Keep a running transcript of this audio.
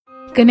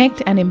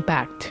Connect and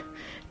impact.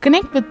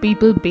 Connect with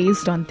people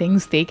based on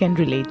things they can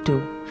relate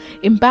to.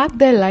 Impact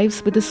their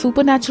lives with the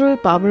supernatural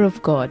power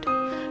of God.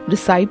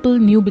 Disciple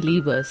new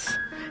believers.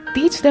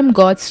 Teach them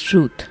God's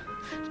truth.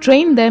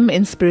 Train them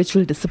in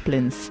spiritual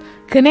disciplines.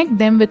 Connect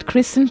them with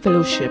Christian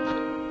fellowship.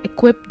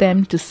 Equip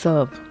them to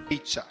serve.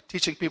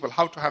 Teaching people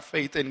how to have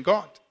faith in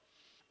God.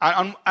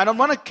 And on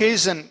one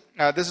occasion,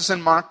 this is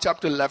in Mark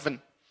chapter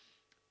 11,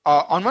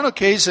 on one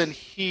occasion,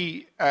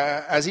 he,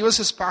 as he was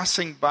just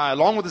passing by,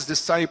 along with his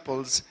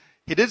disciples,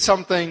 he did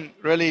something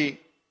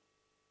really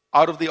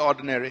out of the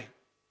ordinary.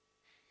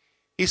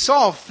 He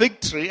saw a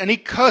fig tree and he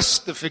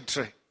cursed the fig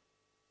tree.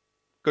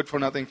 Good for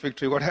nothing fig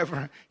tree,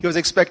 whatever. He was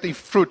expecting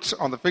fruit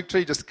on the fig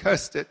tree, just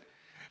cursed it.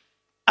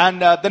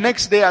 And the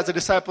next day, as the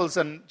disciples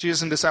and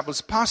Jesus and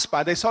disciples passed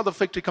by, they saw the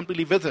fig tree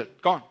completely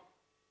withered, gone.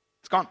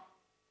 It's gone.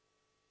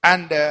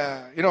 And,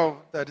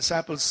 the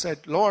disciples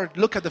said, Lord,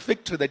 look at the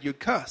fig tree that you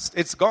cursed.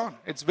 It's gone.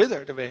 It's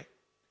withered away.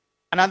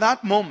 And at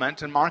that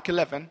moment, in Mark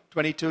 11,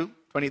 22,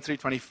 23,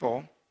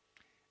 24,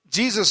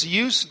 Jesus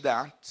used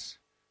that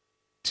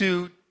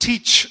to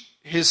teach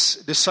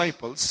his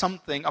disciples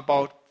something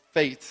about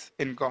faith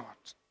in God.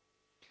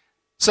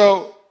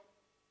 So,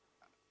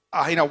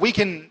 we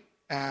can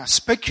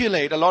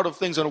speculate a lot of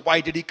things on why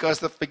did he curse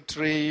the fig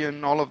tree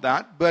and all of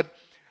that. But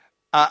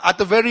at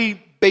the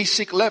very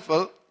basic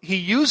level, he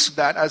used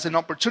that as an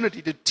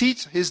opportunity to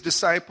teach his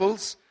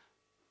disciples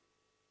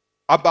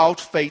about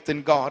faith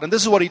in God. And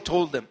this is what he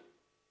told them.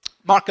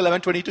 Mark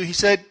 11:22, he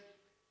said,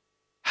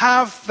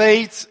 have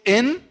faith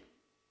in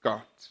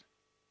God.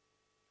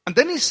 And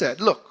then he said,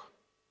 look,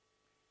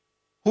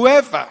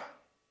 whoever,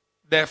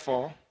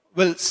 therefore,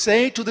 will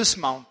say to this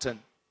mountain,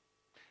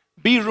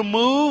 be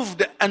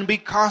removed and be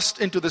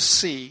cast into the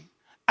sea,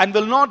 and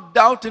will not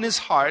doubt in his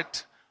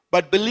heart,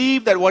 but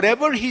believe that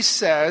whatever he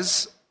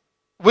says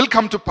will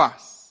come to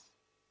pass.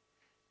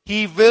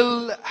 He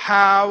will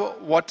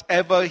have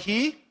whatever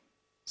he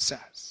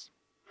says.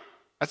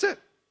 That's it.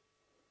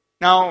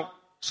 Now,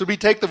 should we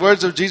take the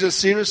words of Jesus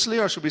seriously,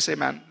 or should we say,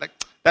 man,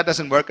 that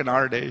doesn't work in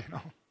our day,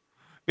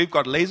 We've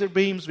got laser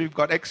beams, we've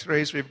got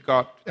x-rays, we've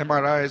got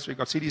MRIs, we've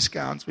got CT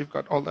scans, we've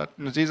got all that.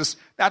 Jesus,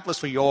 that was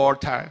for your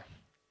time.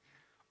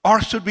 Or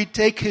should we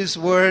take his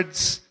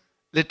words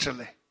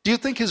literally? Do you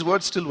think his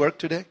words still work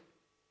today?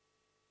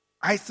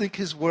 I think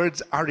his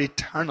words are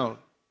eternal.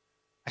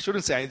 I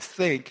shouldn't say I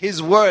think.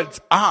 His words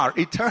are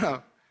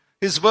eternal.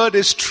 His word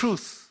is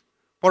truth.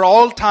 For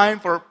all time,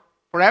 for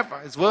forever.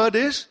 His word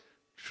is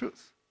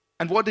truth.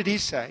 And what did he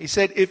say? He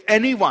said, if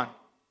anyone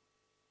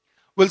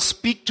will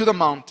speak to the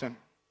mountain,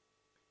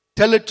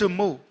 tell it to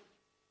move,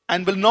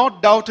 and will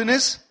not doubt in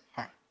his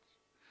heart,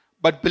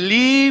 but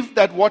believe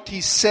that what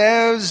he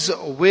says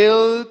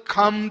will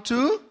come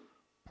to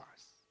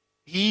pass,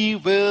 he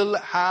will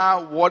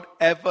have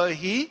whatever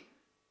he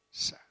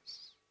says.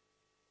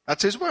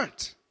 That's his word.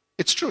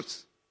 It's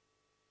truth.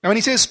 Now when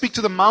he says speak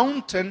to the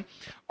mountain,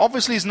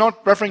 obviously he's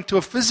not referring to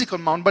a physical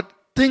mountain, but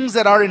things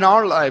that are in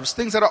our lives,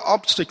 things that are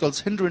obstacles,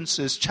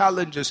 hindrances,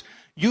 challenges.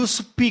 You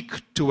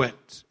speak to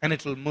it and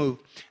it will move.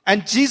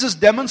 And Jesus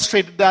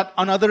demonstrated that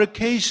on other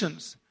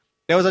occasions.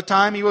 There was a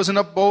time he was in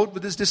a boat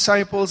with his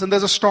disciples and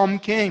there's a storm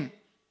came.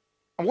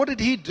 And what did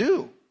he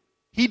do?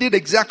 He did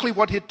exactly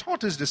what he had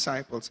taught his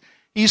disciples.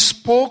 He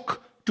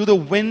spoke to the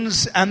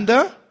winds and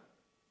the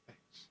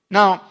waves.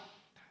 Now,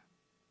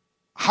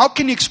 how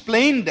can you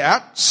explain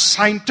that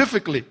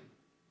scientifically?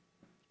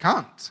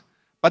 Can't.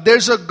 But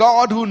there's a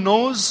God who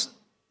knows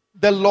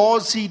the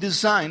laws he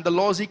designed, the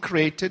laws he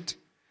created,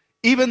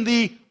 even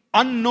the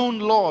unknown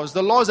laws,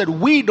 the laws that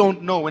we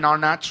don't know in our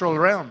natural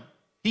realm.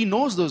 He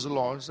knows those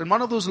laws. And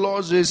one of those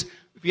laws is,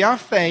 if you have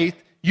faith,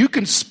 you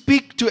can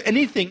speak to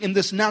anything in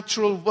this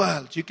natural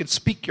world. You can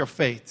speak your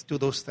faith to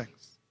those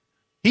things.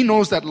 He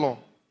knows that law.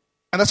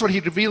 And that's what he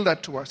revealed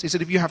that to us. He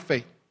said, if you have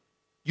faith,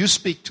 you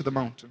speak to the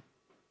mountain.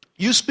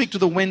 You speak to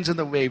the winds and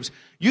the waves.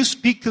 You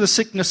speak to the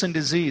sickness and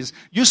disease.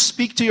 You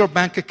speak to your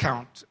bank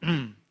account.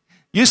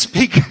 You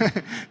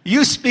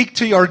speak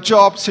to your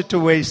job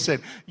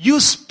situation. You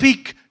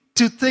speak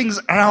to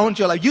things around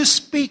your life. You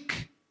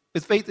speak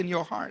with faith in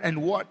your heart.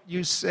 And what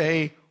you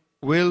say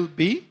will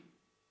be.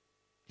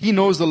 He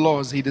knows the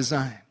laws he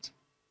designed.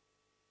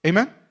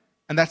 Amen?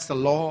 And that's the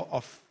law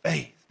of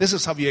faith. This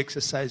is how you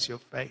exercise your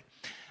faith.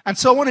 And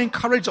so I want to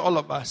encourage all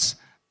of us.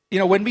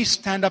 When we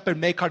stand up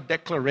and make our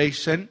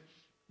declaration,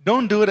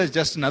 don't do it as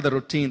just another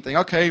routine thing.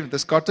 Okay,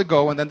 this got to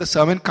go, and then the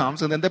sermon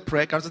comes, and then the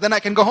prayer comes, and then I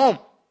can go home.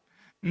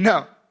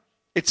 No,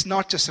 it's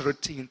not just a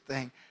routine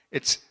thing.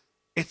 It's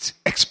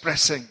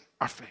expressing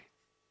our faith.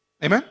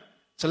 Amen?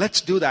 So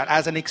let's do that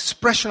as an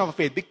expression of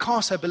faith.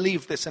 Because I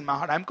believe this in my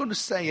heart, I'm going to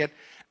say it.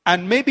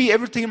 And maybe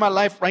everything in my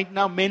life right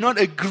now may not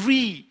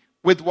agree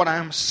with what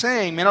I'm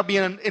saying, may not be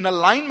in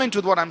alignment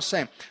with what I'm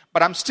saying.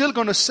 But I'm still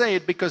going to say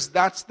it because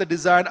that's the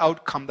desired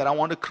outcome that I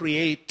want to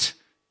create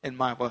in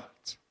my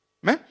words.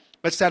 Amen?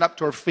 Let's stand up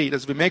to our feet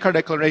as we make our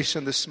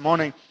declaration this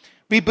morning.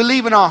 We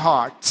believe in our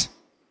heart,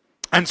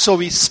 and so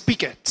we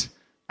speak it.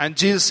 And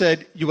Jesus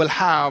said, you will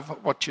have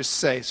what you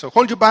say. So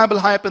hold your Bible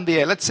high up in the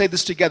air. Let's say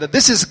this together.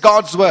 This is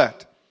God's word.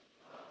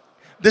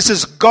 This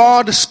is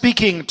God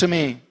speaking to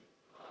me.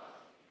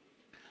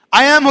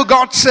 I am who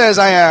God says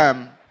I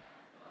am.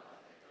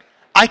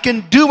 I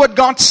can do what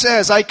God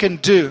says I can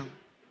do.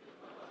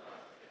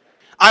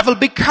 I will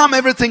become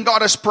everything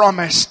God has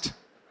promised.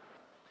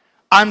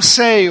 I'm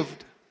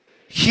saved,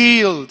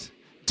 healed,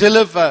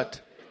 delivered,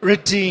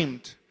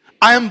 redeemed.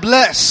 I am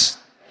blessed,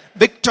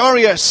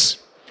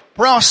 victorious,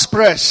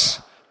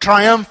 prosperous,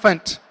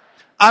 triumphant.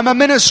 I'm a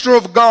minister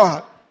of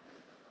God,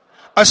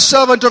 a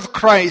servant of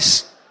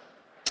Christ,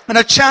 and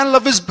a channel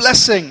of His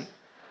blessing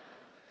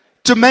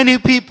to many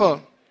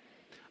people.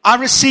 I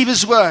receive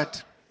His word.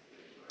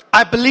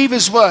 I believe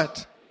His word.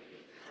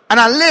 And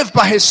I live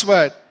by His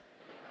word.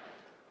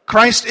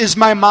 Christ is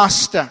my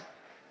master.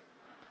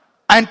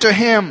 And to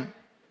Him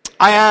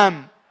I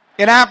am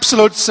in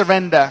absolute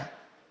surrender.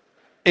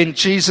 In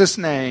Jesus'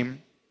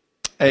 name,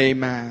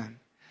 amen.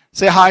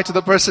 Say hi to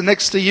the person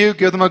next to you.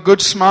 Give them a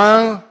good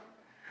smile.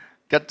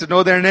 Get to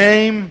know their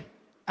name.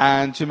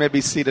 And you may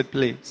be seated,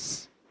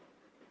 please.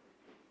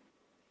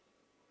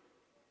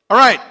 All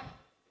right.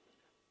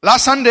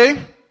 Last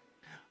Sunday,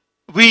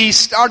 we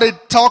started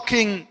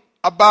talking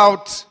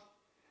about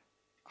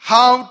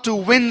how to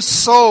win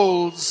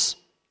souls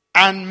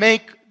and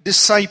make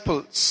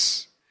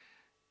disciples.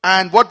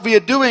 And what we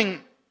are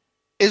doing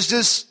is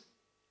just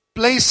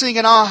placing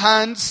in our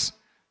hands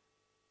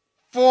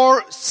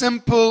 4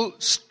 simple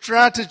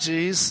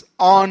strategies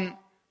on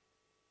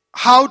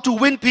how to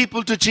win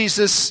people to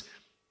Jesus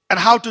and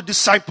how to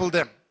disciple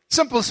them.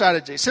 Simple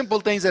strategies, simple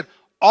things that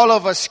all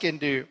of us can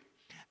do.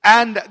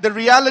 And the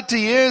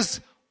reality is,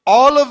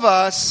 all of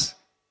us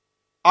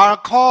are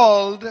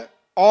called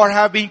or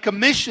have been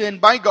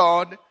commissioned by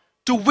God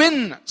to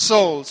win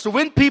souls, to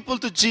win people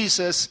to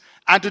Jesus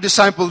and to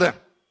disciple them.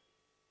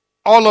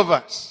 All of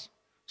us.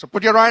 So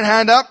put your right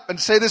hand up and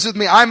say this with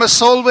me. I'm a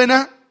soul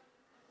winner.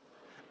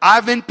 I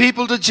win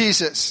people to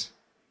Jesus.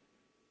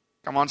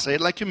 Come on, say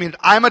it like you mean it.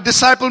 I'm a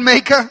disciple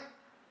maker.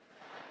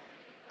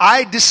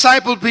 I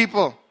disciple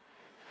people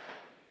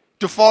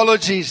to follow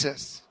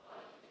Jesus.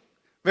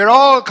 We're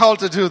all called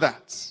to do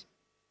that.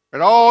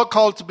 We're all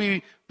called to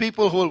be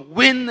people who will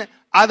win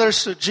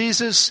others to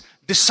Jesus,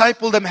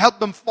 disciple them, help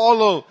them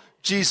follow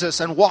Jesus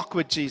and walk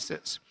with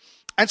Jesus.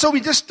 And so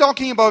we're just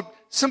talking about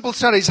simple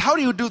strategies. How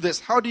do you do this?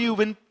 How do you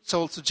win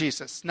souls to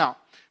Jesus? Now,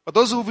 for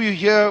those of you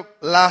here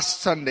last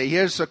Sunday,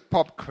 here's a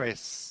pop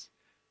quiz.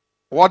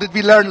 What did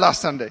we learn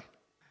last Sunday?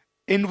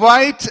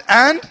 Invite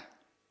and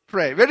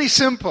pray. Very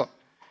simple.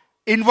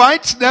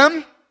 Invite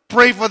them,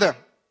 pray for them.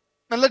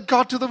 And let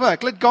God do the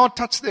work. Let God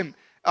touch them,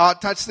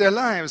 touch their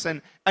lives.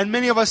 And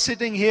many of us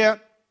sitting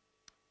here,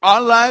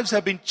 our lives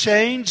have been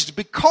changed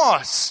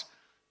because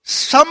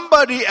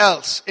somebody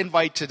else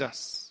invited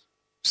us.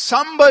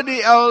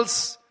 Somebody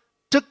else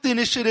took the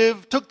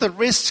initiative, took the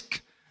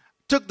risk,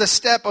 took the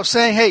step of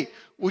saying, hey,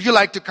 would you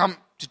like to come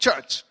to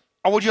church?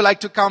 Or would you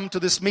like to come to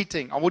this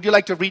meeting? Or would you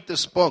like to read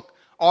this book?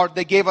 Or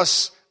they gave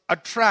us a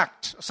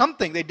tract,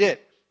 something they did.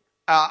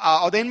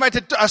 Or they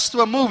invited us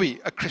to a movie,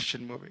 a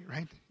Christian movie,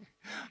 right?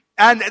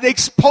 And they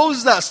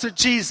exposed us to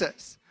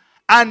Jesus.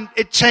 And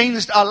it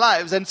changed our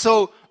lives. And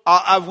so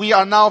we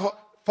are now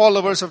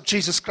followers of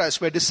Jesus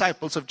Christ. We're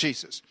disciples of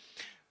Jesus.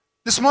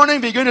 This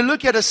morning we're going to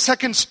look at a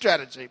second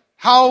strategy.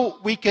 How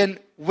we can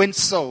win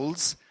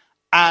souls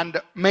and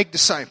make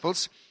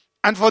disciples.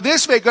 And for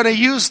this we're going to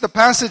use the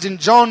passage in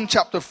John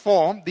chapter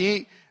 4.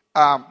 The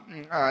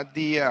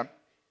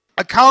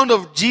account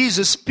of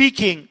Jesus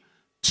speaking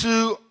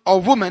to a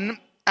woman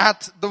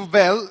at the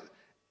well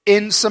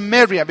in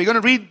Samaria. We're going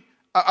to read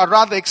a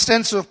rather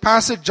extensive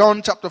passage,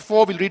 John chapter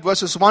 4. We'll read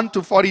verses 1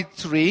 to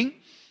 43.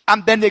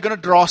 And then we're going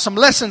to draw some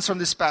lessons from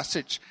this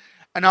passage.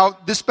 And now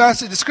this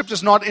passage, the scripture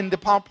is not in the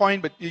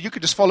PowerPoint, but you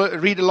could just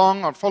read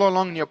along or follow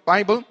along in your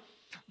Bible.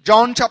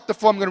 John chapter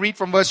 4, I'm going to read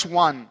from verse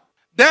 1.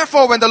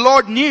 Therefore, when the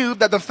Lord knew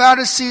that the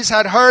Pharisees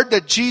had heard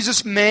that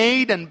Jesus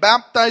made and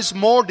baptized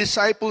more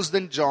disciples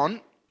than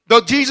John,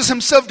 though Jesus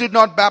himself did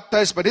not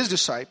baptize but his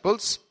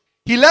disciples,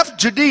 he left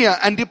Judea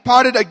and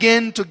departed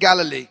again to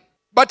Galilee.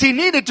 But he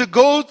needed to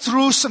go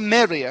through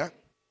Samaria.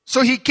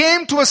 So he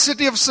came to a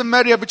city of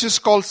Samaria which is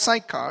called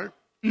Sychar,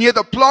 near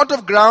the plot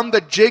of ground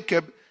that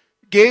Jacob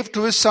gave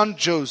to his son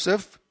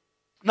Joseph.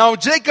 Now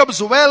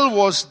Jacob's well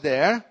was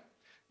there.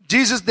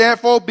 Jesus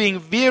therefore,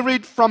 being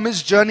wearied from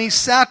his journey,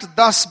 sat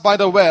thus by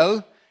the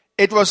well.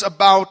 It was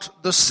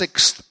about the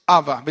 6th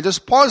hour. We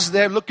just pause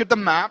there, look at the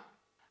map.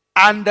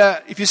 And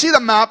if you see the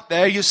map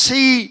there, you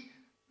see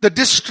the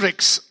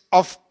districts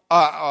of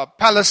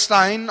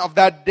Palestine of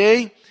that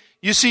day.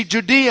 You see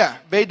Judea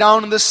way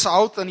down in the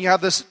south, and you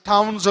have the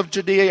towns of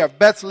Judea. You have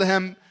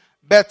Bethlehem,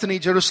 Bethany,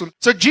 Jerusalem.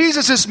 So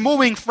Jesus is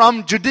moving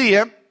from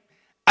Judea,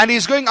 and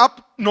he's going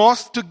up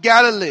north to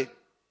Galilee.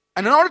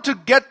 And in order to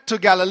get to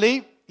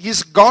Galilee,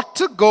 he's got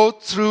to go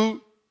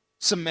through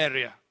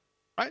Samaria.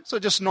 Right? So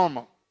just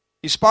normal.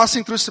 He's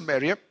passing through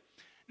Samaria.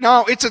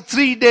 Now, it's a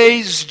 3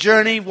 days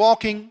journey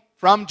walking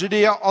from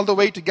Judea all the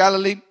way to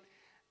Galilee.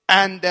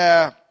 And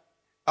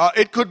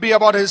it could be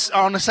about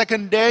on the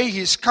second day,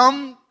 he's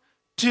come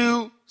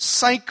to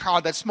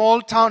Sychar, that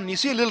small town. You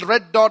see a little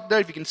red dot there,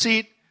 if you can see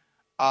it.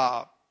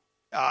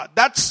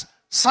 That's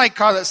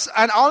Sychar.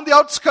 And on the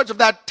outskirts of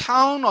that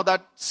town or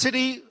that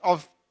city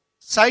of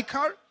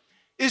Sychar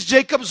is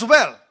Jacob's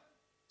well.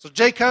 So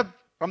Jacob,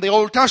 from the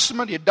Old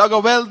Testament, he dug a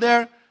well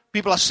there.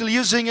 People are still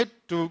using it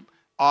to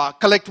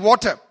collect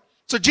water.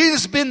 So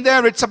Jesus has been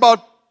there. It's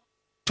about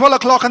 12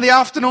 o'clock in the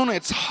afternoon.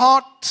 It's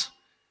hot.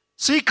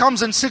 So he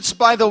comes and sits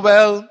by the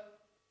well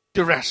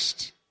to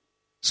rest.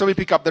 So we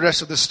pick up the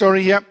rest of the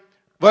story here.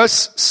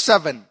 Verse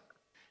 7.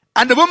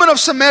 And the woman of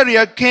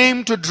Samaria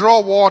came to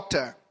draw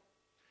water.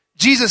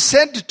 Jesus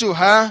said to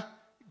her,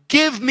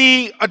 "Give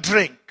me a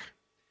drink."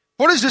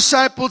 For his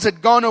disciples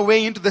had gone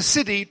away into the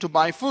city to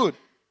buy food.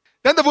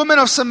 Then the woman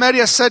of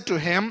Samaria said to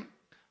him,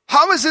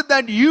 "How is it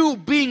that you,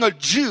 being a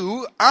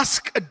Jew,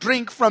 ask a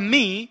drink from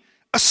me,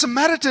 a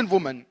Samaritan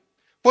woman?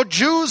 For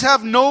Jews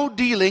have no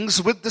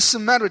dealings with the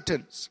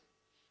Samaritans."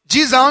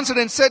 Jesus answered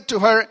and said to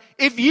her,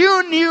 "If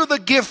you knew the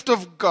gift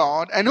of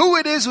God, and who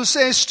it is who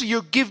says to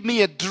you, 'Give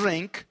me a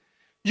drink,'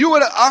 you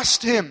would have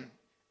asked him,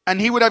 and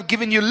he would have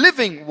given you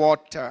living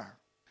water."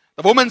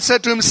 The woman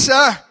said to him,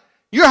 "Sir,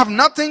 you have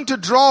nothing to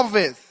draw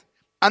with,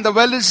 and the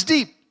well is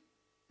deep.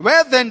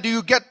 Where then do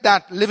you get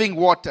that living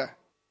water?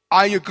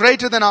 Are you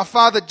greater than our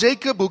father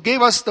Jacob, who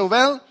gave us the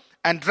well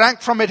and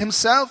drank from it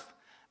himself,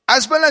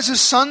 as well as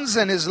his sons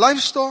and his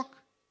livestock?"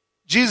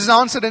 Jesus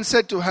answered and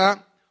said to her,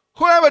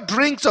 "Whoever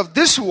drinks of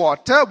this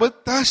water will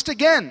thirst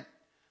again.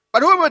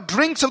 But whoever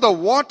drinks of the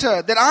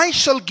water that I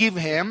shall give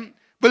him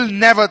will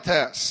never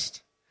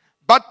thirst.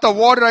 But the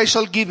water I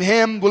shall give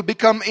him will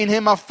become in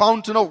him a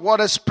fountain of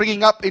water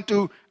springing up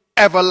into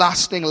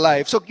everlasting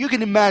life." So you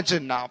can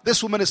imagine now,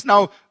 this woman is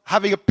now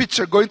having a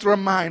picture going through her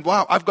mind.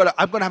 Wow, I'm going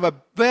to have a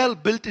well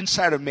built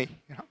inside of me.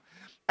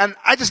 And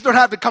I just don't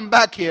have to come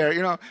back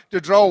here,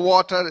 to draw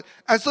water.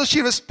 And so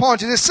she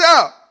responds, she says,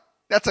 "Sir,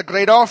 that's a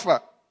great offer.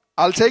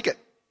 I'll take it.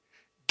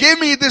 Give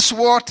me this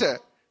water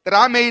that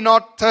I may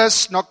not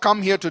thirst nor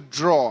come here to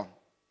draw."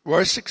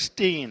 Verse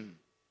 16,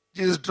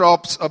 Jesus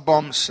drops a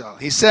bombshell.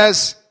 He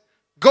says,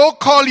 "Go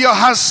call your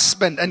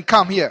husband and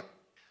come here."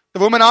 The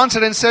woman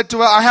answered and said to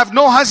her, "I have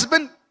no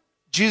husband."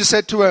 Jesus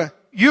said to her,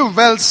 "You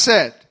well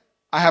said,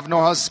 I have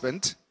no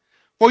husband.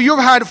 For you've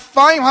had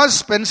 5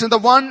 husbands, and the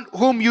one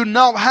whom you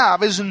now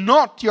have is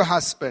not your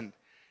husband.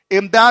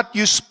 In that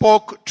you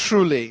spoke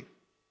truly."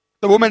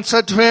 The woman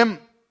said to him,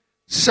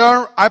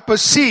 "Sir, I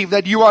perceive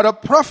that you are a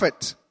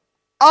prophet.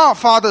 Our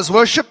fathers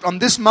worshipped on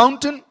this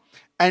mountain,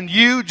 and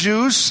you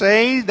Jews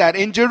say that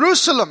in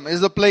Jerusalem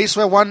is the place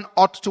where one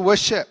ought to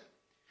worship."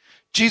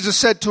 Jesus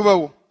said to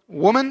her,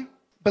 "Woman,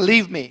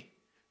 believe me,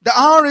 the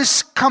hour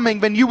is coming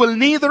when you will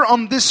neither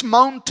on this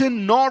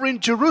mountain nor in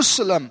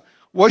Jerusalem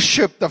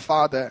worship the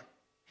Father.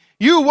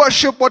 You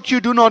worship what you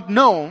do not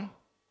know.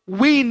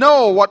 We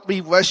know what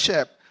we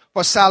worship,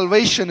 for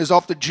salvation is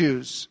of the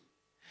Jews.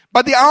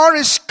 But the hour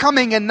is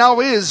coming, and now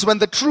is, when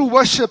the true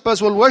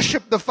worshippers will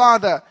worship the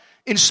Father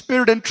in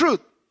spirit and truth,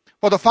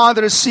 for the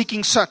Father is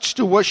seeking such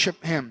to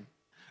worship him.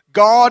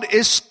 God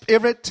is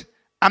spirit,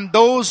 and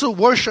those who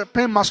worship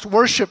him must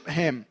worship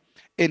him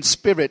in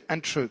spirit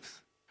and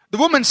truth." The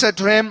woman said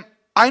to him,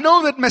 "I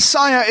know that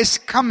Messiah is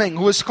coming,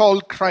 who is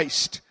called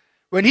Christ.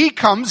 When he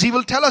comes, he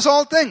will tell us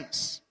all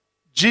things."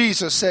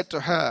 Jesus said to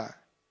her,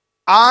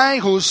 "I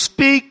who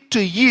speak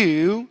to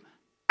you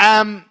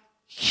am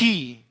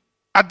he."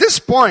 At this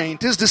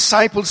point, his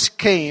disciples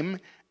came,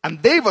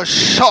 and they were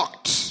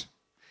shocked.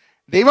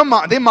 They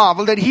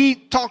marveled that he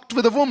talked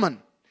with a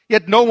woman.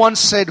 Yet no one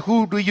said,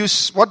 what do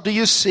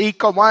you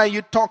seek, or why are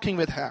you talking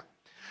with her?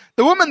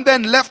 The woman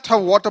then left her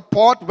water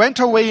pot, went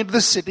her way into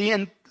the city,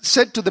 and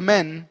said to the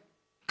men,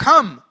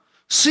 "Come,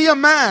 see a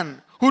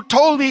man who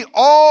told me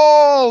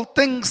all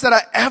things that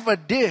I ever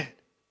did.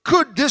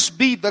 Could this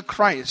be the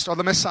Christ, or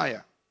the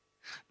Messiah?"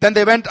 Then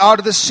they went out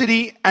of the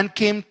city and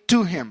came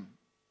to him.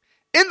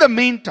 In the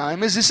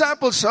meantime, his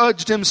disciples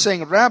urged him,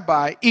 saying,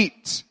 "Rabbi,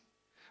 eat."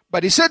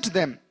 But he said to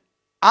them,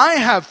 "I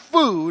have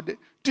food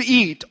to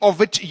eat of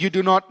which you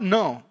do not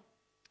know."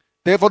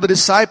 Therefore the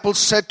disciples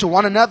said to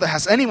one another,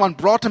 "Has anyone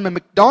brought him a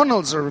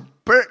McDonald's or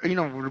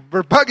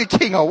Burger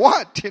King or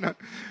what?"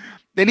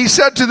 Then he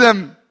said to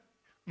them,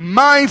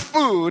 "My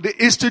food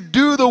is to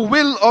do the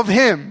will of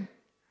him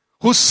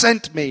who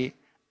sent me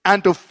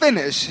and to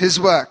finish his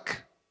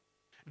work.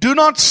 Do you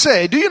not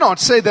say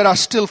there are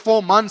still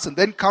 4 months and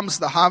then comes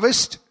the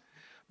harvest?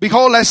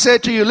 Behold, I say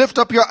to you, lift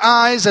up your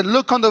eyes and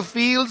look on the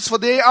fields, for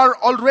they are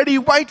already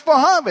white for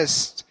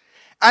harvest.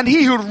 And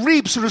he who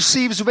reaps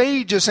receives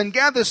wages and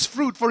gathers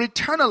fruit for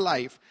eternal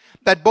life,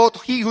 that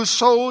both he who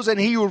sows and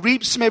he who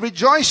reaps may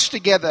rejoice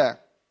together.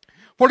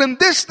 For in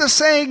this the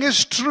saying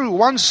is true,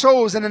 one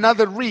sows and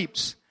another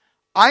reaps.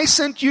 I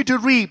sent you to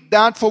reap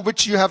that for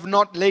which you have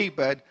not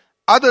labored.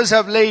 Others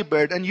have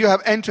labored, and you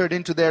have entered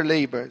into their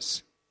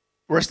labors."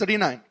 Verse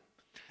 39.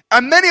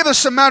 And many of the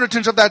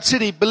Samaritans of that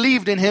city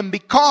believed in him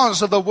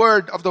because of the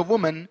word of the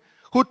woman,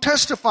 who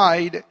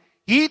testified,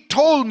 "He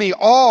told me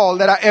all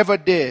that I ever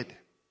did."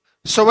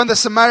 So when the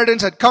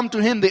Samaritans had come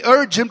to him, they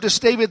urged him to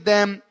stay with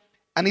them,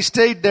 and he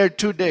stayed there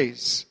 2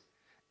 days.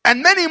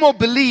 And many more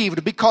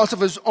believed because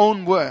of his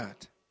own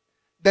word.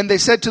 Then they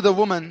said to the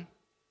woman,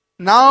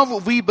 now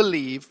we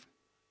believe,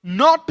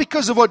 not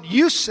because of what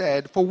you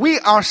said, for we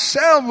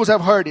ourselves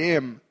have heard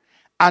him,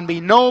 and we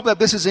know that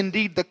this is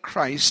indeed the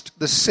Christ,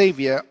 the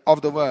Savior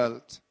of the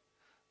world.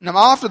 Now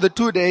after the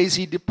 2 days,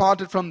 he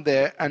departed from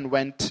there and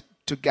went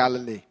to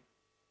Galilee.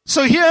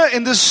 So here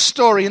in this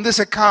story, in this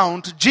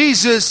account,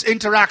 Jesus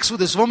interacts with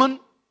this woman.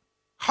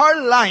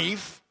 Her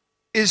life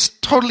is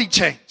totally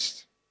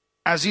changed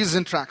as Jesus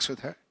interacts with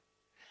her.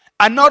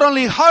 And not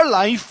only her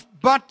life,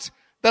 but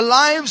the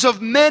lives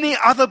of many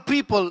other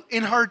people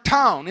in her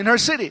town, in her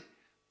city,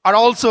 are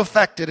also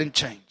affected and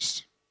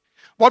changed.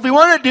 What we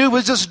want to do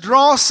is just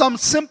draw some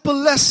simple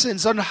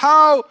lessons on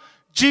how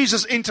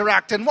Jesus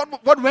interacted and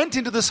what went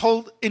into this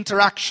whole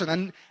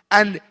interaction,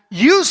 and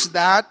use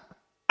that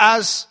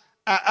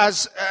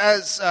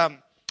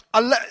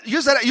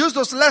use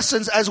those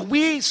lessons as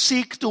we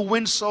seek to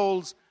win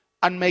souls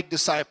and make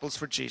disciples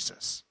for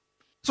Jesus.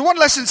 So what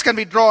lessons can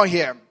we draw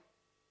here?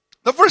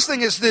 The first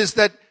thing is this,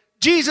 that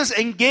Jesus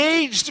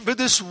engaged with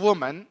this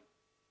woman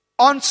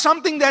on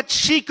something that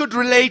she could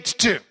relate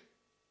to.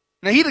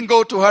 Now he didn't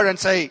go to her and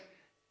say,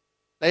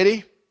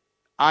 "Lady,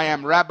 I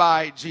am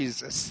Rabbi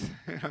Jesus."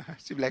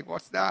 She'd be like,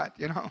 "What's that?"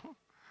 He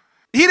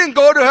didn't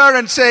go to her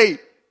and say,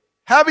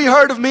 "Have you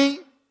heard of me?"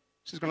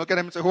 She's going to look at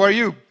him and say, "Who are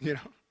you?"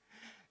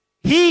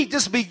 He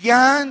just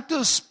began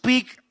to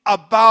speak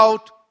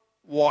about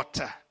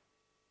water.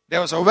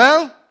 There was a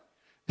well.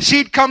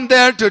 She'd come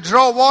there to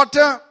draw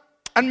water.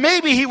 And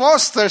maybe he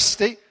was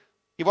thirsty.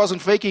 He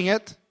wasn't faking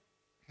it.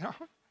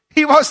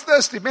 He was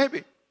thirsty,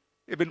 maybe.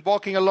 He'd been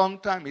walking a long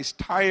time. He's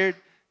tired.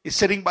 He's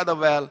sitting by the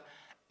well.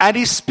 And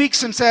he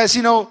speaks and says,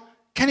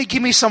 "Can you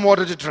give me some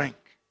water to drink?"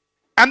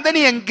 And then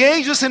he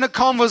engages in a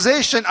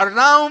conversation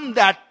around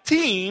that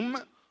theme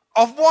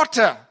of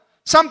water.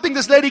 Something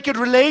this lady could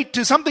relate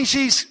to. Something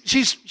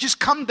she's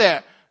come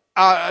there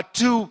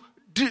to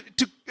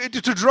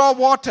draw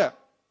water.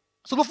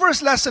 So the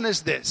first lesson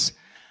is this.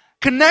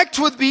 Connect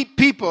with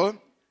people.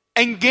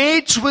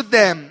 Engage with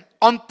them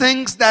on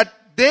things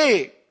that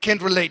they can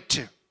relate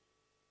to.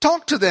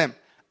 Talk to them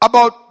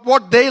about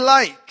what they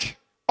like,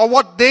 or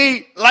what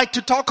they like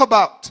to talk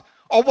about,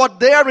 or what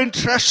they are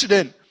interested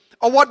in,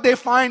 or what they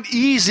find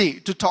easy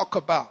to talk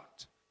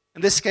about.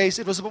 In this case,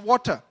 it was about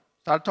water.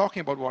 Start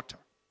talking about water.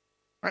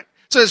 Right?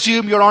 So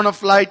assume you're on a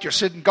flight,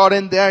 got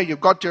in there,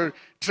 you've got your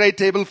tray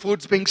table,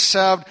 food's being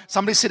served,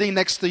 somebody's sitting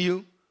next to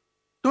you.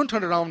 Don't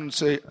turn around and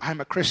say, "I'm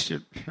a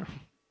Christian."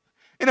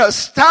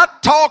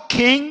 Start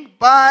talking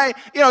by,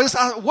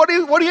 what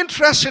are you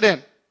interested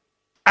in?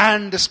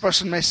 And this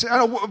person may say,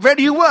 "Where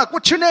do you work?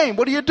 What's your name?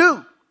 What do you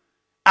do?"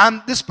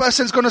 And this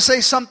person is going to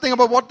say something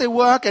about what they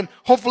work, and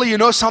hopefully you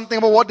know something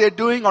about what they're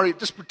doing, or you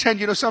just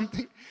pretend you know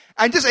something.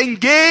 And just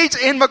engage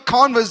in a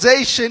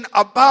conversation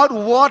about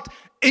what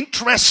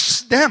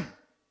interests them.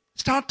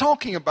 Start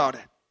talking about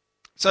it.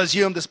 So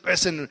assume this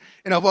person,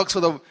 works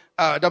for the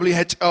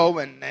WHO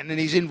and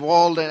he's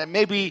involved, and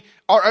maybe,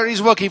 or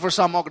he's working for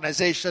some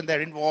organization.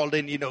 They're involved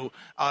in,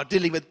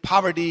 dealing with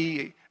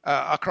poverty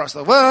across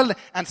the world.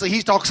 And so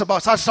he starts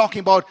talking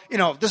about,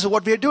 this is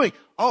what we're doing.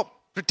 Oh,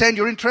 pretend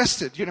you're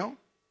interested,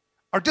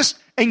 or just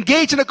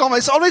engage in a conversation.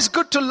 It's always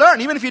good to learn,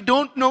 even if you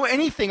don't know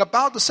anything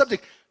about the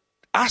subject.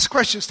 Ask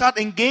questions. Start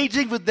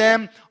engaging with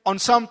them on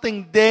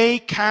something they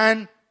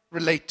can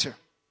relate to.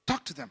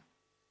 Talk to them.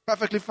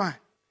 Perfectly fine.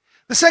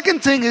 The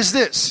second thing is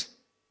this.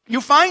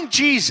 You find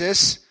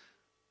Jesus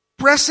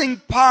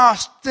pressing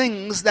past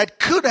things that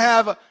could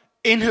have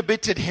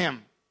inhibited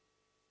him.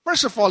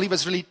 First of all, he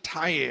was really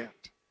tired.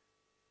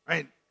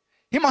 Right?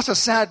 He must have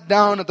sat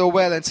down at the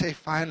well and say,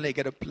 "Finally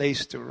get a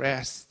place to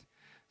rest."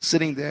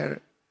 Sitting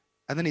there.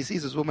 And then he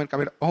sees this woman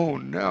coming. "Oh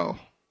no.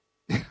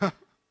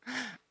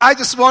 I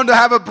just want to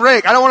have a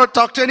break. I don't want to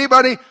talk to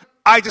anybody.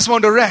 I just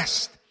want to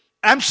rest."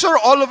 I'm sure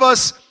all of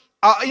us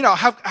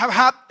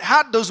have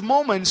had those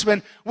moments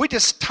when we're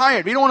just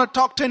tired. We don't want to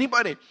talk to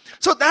anybody.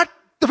 So that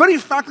the very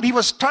fact that he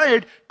was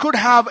tired could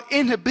have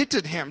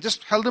inhibited him,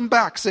 just held him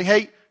back, saying,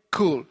 "Hey,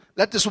 cool.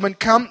 Let this woman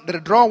come. Let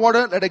her draw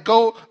water. Let her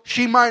go.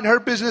 She mind her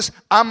business.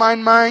 I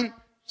mind mine.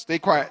 Stay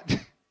quiet."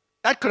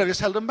 That could have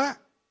just held him back.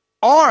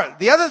 Or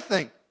the other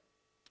thing,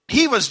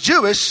 he was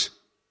Jewish.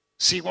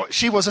 She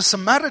was a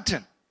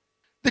Samaritan.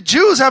 The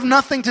Jews have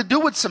nothing to do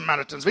with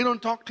Samaritans. We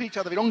don't talk to each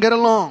other. We don't get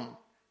along.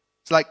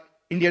 It's like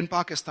India and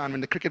Pakistan when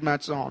the cricket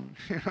match is on.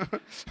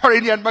 Or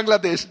India and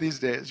Bangladesh these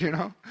days,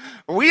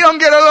 We don't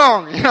get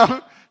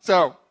along,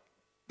 So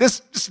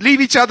just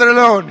leave each other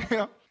alone,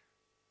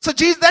 So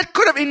Jesus, that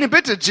could have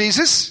inhibited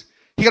Jesus.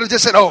 He could have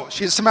just said, "Oh,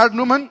 she's a Samaritan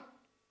woman.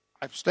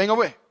 I'm staying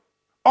away."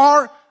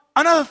 Or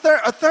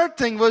a third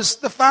thing was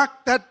the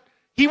fact that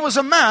he was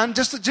a man,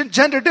 just a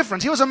gender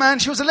difference. He was a man,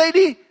 she was a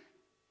lady.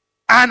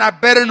 And I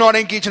better not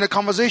engage in a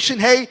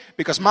conversation,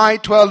 because my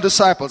 12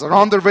 disciples are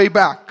on their way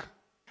back.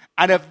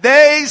 And if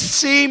they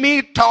see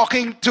me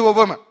talking to a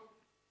woman,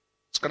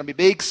 it's going to be a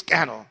big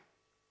scandal.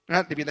 Right?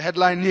 It'll be the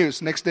headline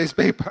news, next day's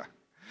paper.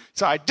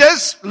 So I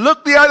just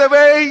look the other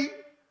way,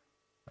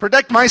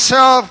 protect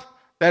myself,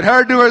 let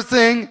her do her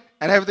thing,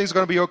 and everything's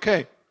going to be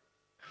okay.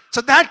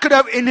 So that could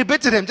have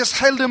inhibited him, just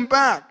held him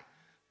back.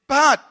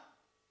 But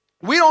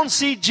we don't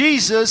see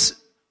Jesus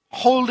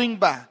holding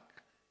back.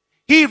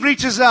 He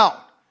reaches out.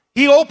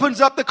 He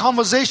opens up the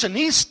conversation.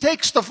 He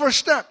takes the first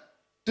step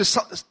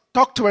to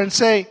talk to her and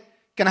say,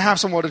 can I have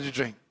some water to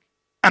drink?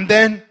 And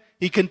then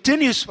he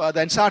continues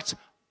further and starts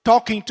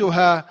talking to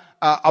her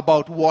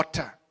about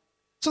water.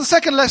 So the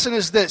second lesson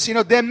is this.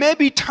 There may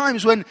be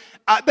times when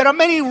there are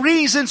many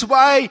reasons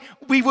why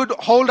we would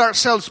hold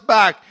ourselves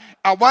back,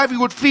 why we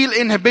would feel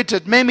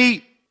inhibited.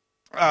 Maybe,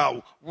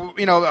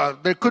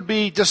 there could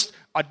be just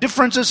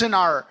differences in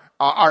our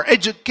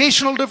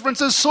educational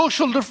differences,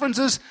 social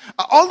differences,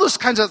 all those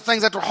kinds of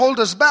things that will hold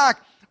us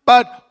back,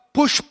 but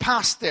push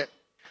past it.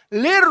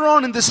 Later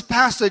on in this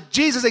passage,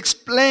 Jesus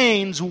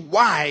explains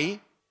why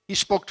he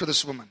spoke to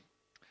this woman.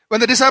 When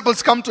the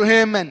disciples come to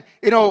him and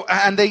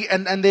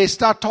they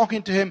start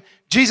talking to him,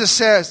 Jesus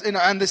says,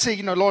 and they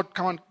say, Lord,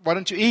 come on, why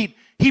don't you eat?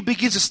 He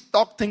begins to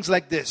talk things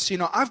like this.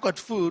 I've got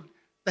food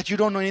that you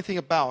don't know anything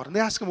about. And they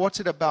ask him, what's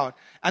it about?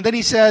 And then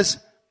he says,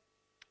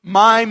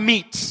 my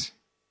meat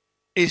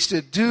is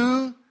to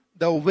do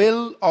the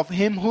will of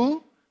him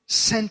who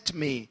sent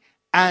me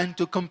and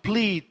to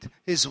complete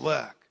his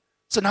work.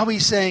 So now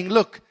he's saying,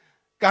 look,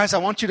 guys, I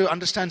want you to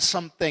understand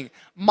something.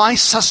 My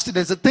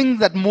sustenance, the thing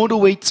that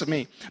motivates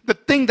me, the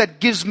thing that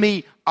gives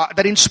me,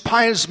 that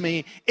inspires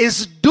me,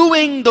 is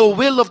doing the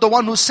will of the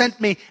one who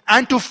sent me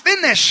and to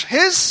finish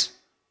his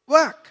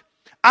work.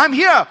 I'm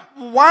here.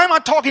 Why am I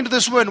talking to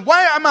this woman?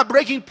 Why am I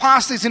breaking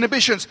past these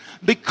inhibitions?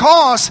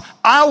 Because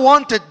I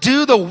want to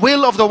do the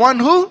will of the one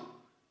who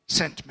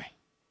sent me.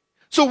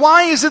 So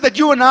why is it that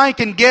you and I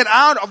can get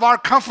out of our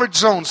comfort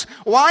zones?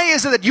 Why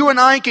is it that you and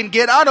I can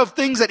get out of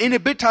things that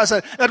inhibit us,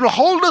 that will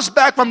hold us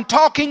back from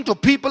talking to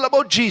people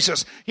about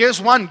Jesus?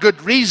 Here's one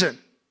good reason.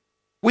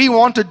 We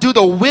want to do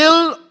the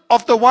will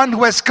of the one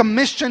who has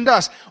commissioned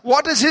us.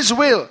 What is his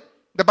will?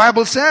 The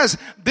Bible says,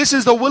 this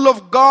is the will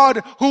of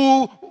God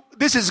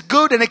this is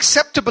good and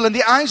acceptable in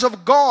the eyes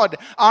of God,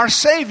 our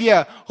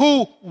Savior,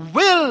 who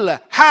will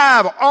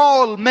have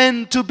all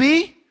men to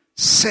be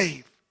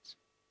saved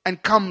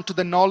and come to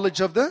the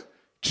knowledge of the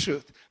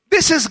truth.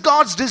 This is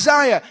God's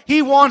desire.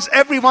 He wants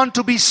everyone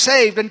to be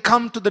saved and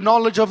come to the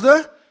knowledge of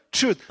the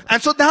truth. And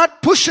so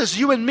that pushes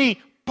you and me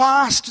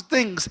past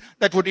things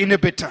that would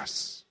inhibit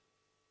us.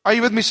 Are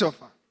you with me so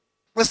far?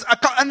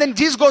 And then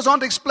Jesus goes on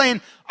to explain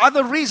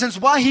other reasons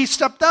why he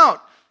stepped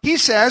out. He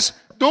says,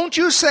 don't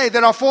you say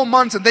there are 4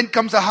 months and then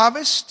comes the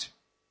harvest?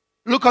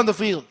 Look on the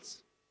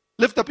fields.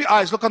 Lift up your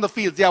eyes, look on the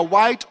fields. They are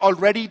white, all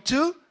ready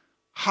to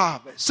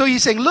harvest. So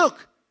he's saying,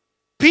 look,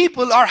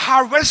 people are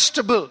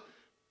harvestable.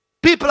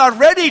 People are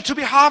ready to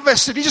be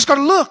harvested. You just got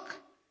to look.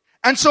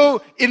 And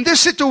so in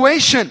this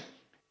situation,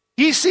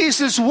 he sees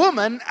this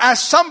woman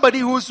as somebody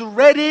who's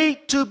ready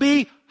to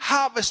be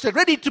harvested,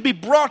 ready to be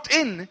brought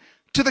in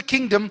to the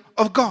kingdom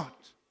of God.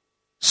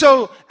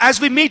 So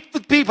as we meet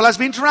with people, as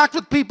we interact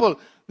with people,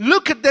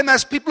 look at them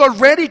as people are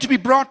ready to be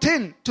brought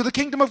in to the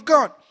kingdom of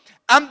God.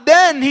 And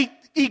then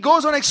he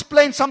goes on to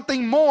explain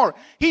something more.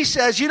 He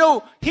says,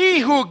 he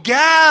who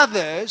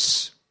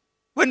gathers,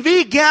 when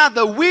we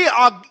gather, we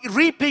are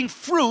reaping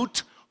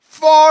fruit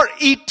for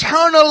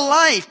eternal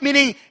life.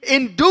 Meaning,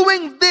 in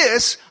doing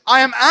this, I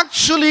am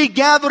actually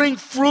gathering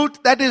fruit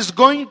that is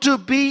going to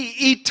be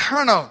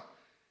eternal.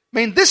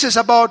 This is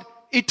about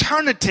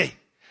eternity.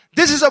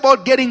 This is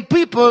about getting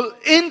people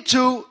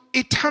into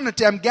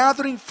eternity. I'm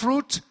gathering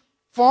fruit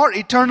for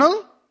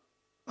eternal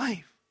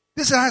life.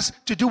 This has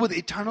to do with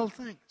eternal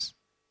things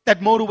that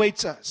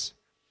motivates us.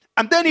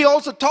 And then he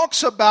also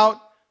talks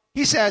about,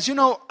 he says,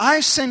 I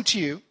sent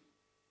you.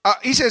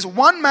 He says,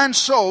 one man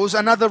sows,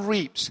 another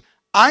reaps.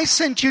 I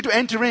sent you to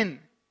enter in,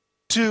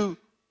 to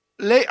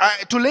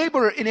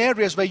labor in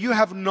areas where you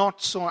have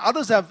not sown.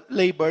 Others have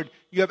labored,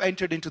 you have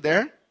entered into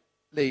their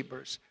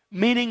labors.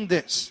 Meaning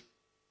this,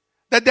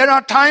 that there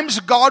are times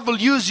God will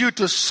use you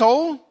to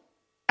sow,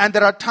 and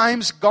there are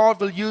times God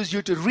will use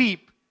you to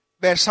reap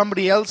where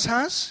somebody else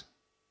has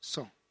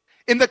sown.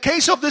 In the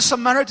case of this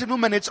Samaritan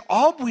woman, it's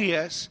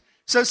obvious.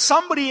 So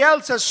somebody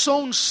else has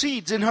sown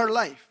seeds in her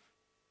life.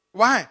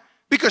 Why?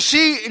 Because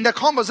she, in the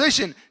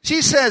conversation,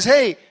 she says,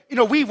 hey,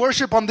 we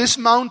worship on this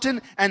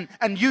mountain and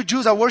you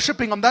Jews are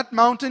worshiping on that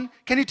mountain.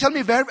 Can you tell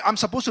me where I'm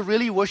supposed to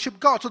really worship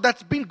God? So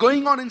that's been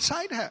going on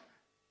inside her.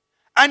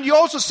 And you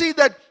also see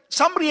that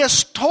somebody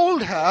has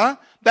told her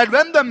that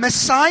when the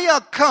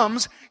Messiah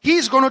comes,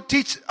 he's going to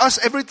teach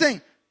us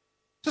everything.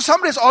 So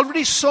somebody has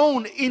already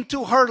sown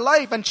into her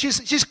life and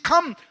she's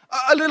come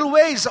a little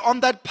ways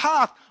on that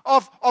path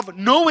of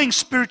knowing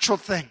spiritual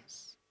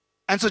things.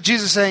 And so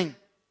Jesus is saying,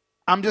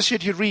 I'm just here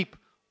to reap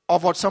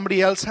of what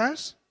somebody else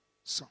has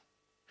sown.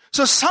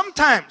 So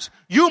sometimes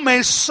you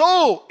may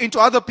sow into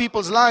other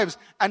people's lives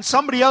and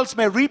somebody else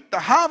may reap the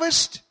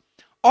harvest.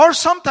 Or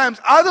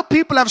sometimes other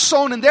people have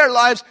sown in their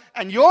lives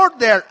and you're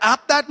there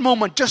at that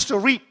moment just to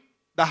reap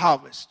the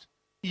harvest.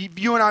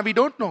 You and I, we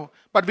don't know.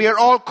 But we are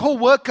all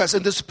co-workers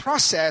in this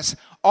process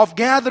of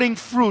gathering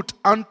fruit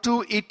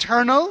unto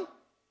eternal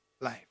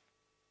life.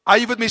 Are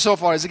you with me so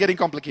far? Is it getting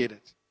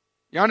complicated?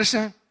 You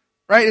understand?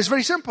 Right? It's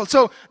very simple.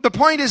 So the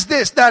point is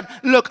this,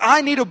 that look,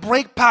 I need to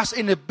break past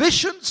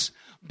inhibitions.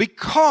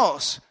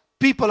 because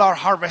people are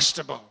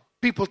harvestable.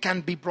 People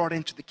can be brought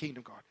into the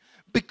kingdom of God.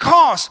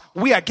 Because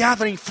we are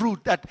gathering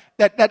fruit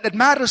that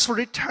matters for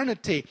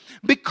eternity.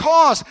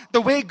 Because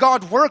the way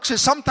God works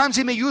is sometimes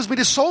He may use me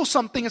to sow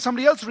something and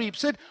somebody else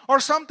reaps it. Or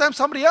sometimes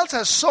somebody else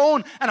has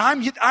sown and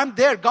I'm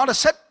there. God has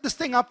set this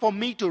thing up for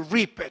me to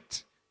reap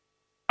it.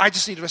 I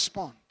just need to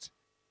respond.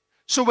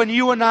 So when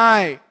you and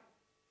I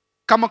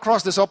come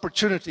across these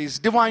opportunities,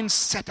 divine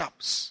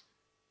setups,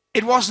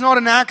 it was not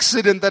an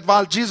accident that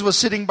while Jesus was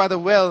sitting by the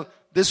well,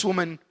 this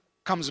woman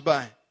comes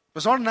by. It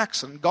was not an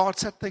accident. God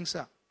set things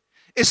up.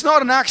 It's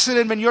not an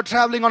accident when you're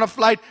traveling on a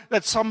flight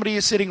that somebody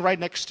is sitting right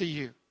next to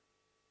you.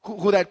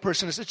 Who that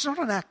person is. It's not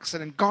an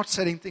accident. God's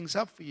setting things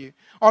up for you.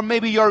 Or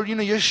maybe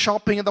you're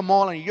shopping at the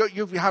mall and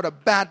you had a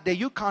bad day.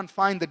 You can't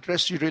find the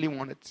dress you really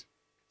wanted.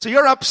 So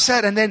you're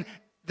upset and then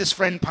this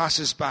friend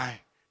passes by.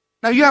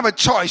 Now you have a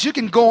choice. You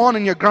can go on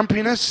in your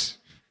grumpiness.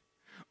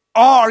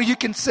 Or you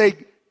can say,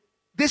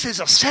 this is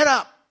a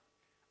setup.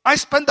 I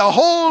spent the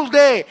whole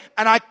day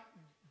and I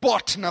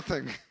bought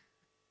nothing.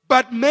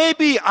 But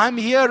maybe I'm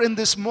here in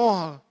this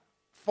mall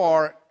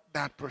for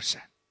that person.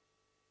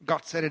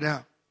 God set it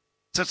up.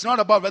 So it's not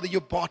about whether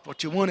you bought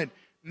what you wanted.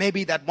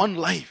 Maybe that one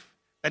life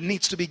that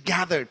needs to be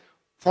gathered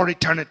for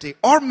eternity.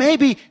 Or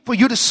maybe for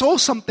you to sow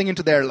something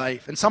into their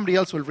life and somebody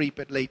else will reap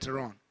it later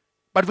on.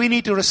 But we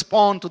need to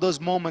respond to those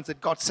moments that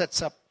God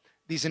sets up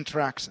these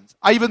interactions.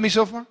 Are you with me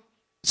so far?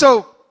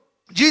 So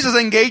Jesus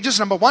engages.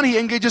 Number one, He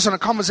engages in a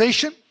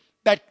conversation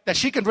that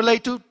she can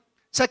relate to.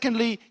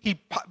 Secondly, He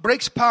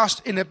breaks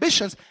past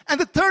inhibitions. And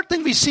the third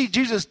thing we see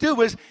Jesus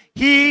do is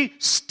He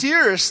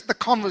steers the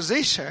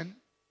conversation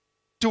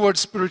towards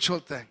spiritual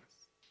things.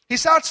 He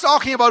starts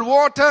talking about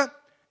water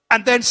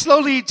and then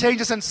slowly He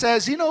changes and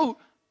says,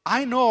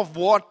 I know of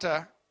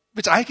water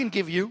which I can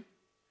give you,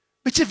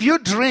 which if you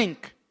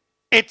drink,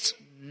 it's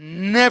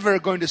never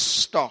going to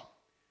stop.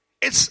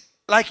 It's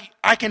like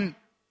I can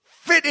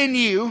fit in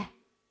you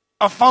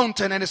a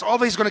fountain and it's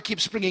always going to keep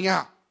springing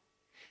out.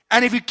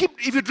 And if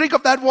you drink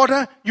of that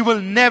water, you will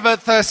never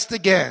thirst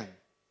again.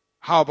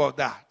 How about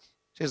that?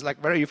 She's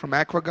like, where are you from,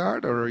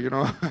 Aquaguard? Or,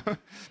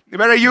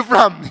 where are you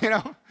from?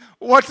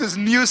 What's this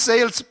new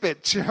sales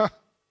pitch?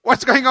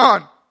 What's going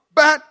on?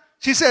 But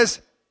she says,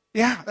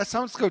 yeah, that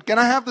sounds good. Can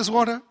I have this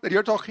water that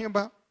you're talking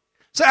about?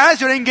 So as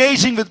you're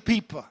engaging with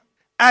people,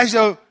 as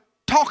you're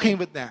talking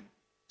with them,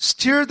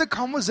 steer the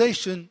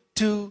conversation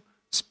to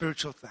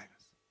spiritual things.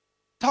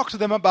 Talk to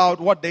them about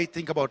what they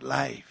think about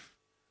life.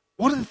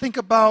 What do they think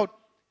about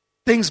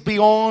things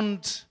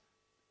beyond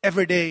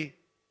everyday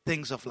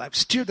things of life?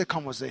 Steer the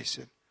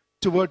conversation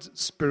towards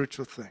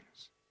spiritual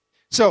things.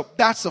 So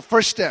that's the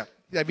first step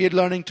that we are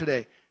learning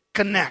today.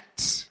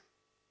 Connect.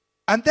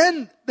 And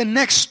then the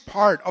next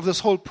part of this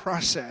whole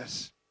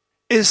process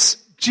is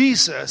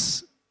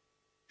Jesus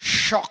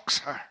shocks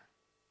her.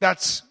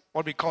 That's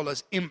what we call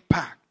as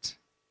impact.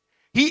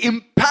 He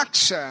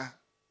impacts her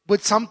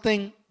with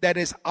something that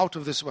is out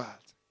of this world.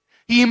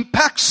 He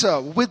impacts her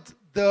with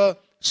the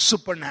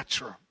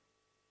supernatural.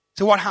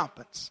 So what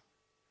happens?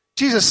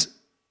 Jesus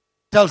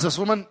tells this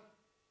woman,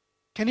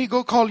 can you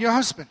go call your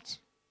husband?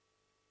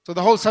 So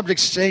the whole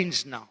subject's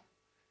changed now.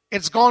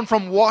 It's gone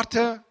from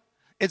water.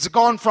 It's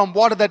gone from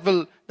water that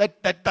will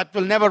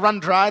never run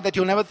dry, that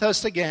you'll never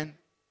thirst again,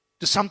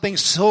 to something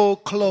so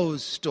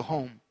close to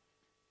home.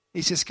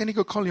 He says, can you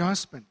go call your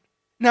husband?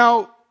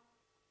 Now,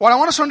 what I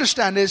want us to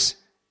understand is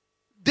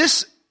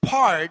this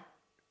part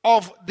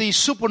of the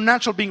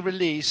supernatural being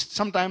released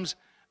sometimes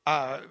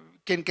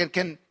can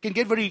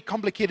get very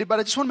complicated, but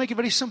I just want to make it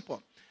very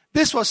simple.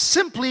 This was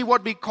simply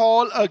what we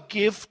call a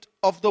gift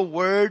of the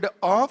word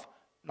of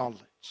knowledge.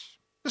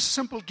 This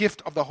simple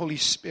gift of the Holy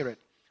Spirit.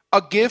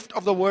 A gift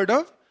of the word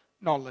of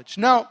knowledge.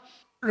 Now,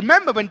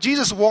 remember when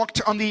Jesus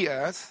walked on the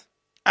earth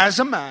as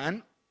a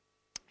man,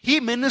 He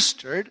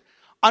ministered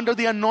under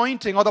the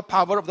anointing or the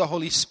power of the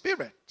Holy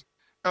Spirit.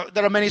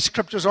 There are many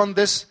scriptures on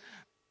this.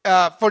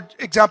 For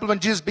example, when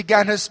Jesus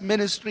began His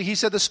ministry, He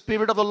said, the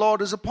Spirit of the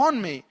Lord is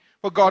upon me,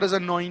 for God has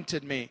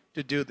anointed me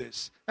to do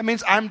this. That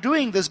means I'm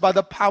doing this by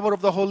the power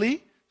of the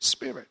Holy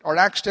Spirit. Or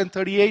Acts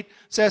 10:38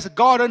 says,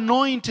 God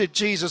anointed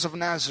Jesus of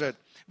Nazareth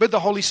with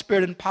the Holy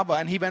Spirit and power,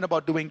 and He went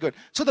about doing good.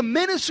 So the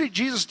ministry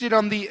Jesus did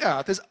on the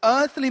earth, His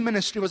earthly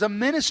ministry, was a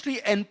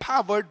ministry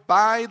empowered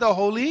by the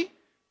Holy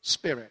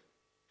Spirit.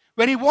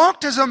 When He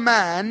walked as a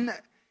man,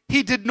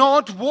 He did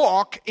not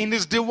walk in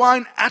His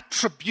divine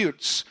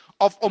attributes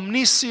of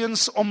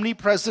omniscience,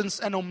 omnipresence,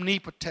 and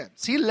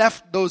omnipotence. He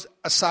left those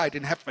aside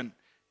in heaven.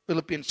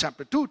 Philippians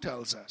chapter 2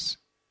 tells us.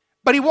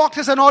 But He walked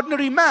as an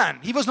ordinary man.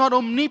 He was not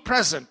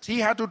omnipresent. He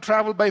had to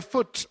travel by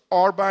foot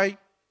or by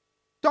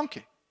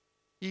donkey.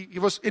 He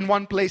was in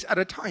one place at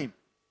a time.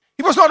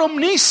 He was not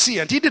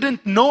omniscient. He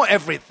didn't know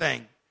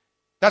everything.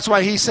 That's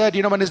why He said,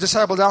 when His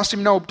disciples asked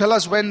Him, tell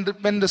us when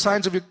the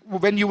signs of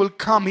when you will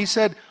come. He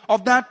said,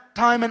 of that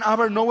time and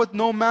hour knoweth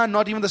no man,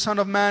 not even the Son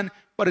of Man,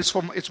 but it's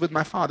with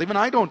my Father. Even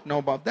I don't know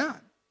about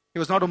that. He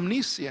was not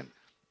omniscient.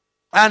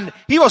 And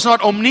He was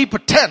not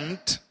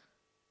omnipotent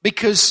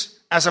because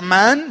as a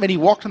man, when He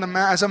walked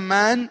as a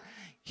man,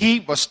 He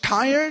was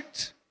tired.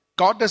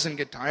 God doesn't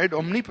get tired.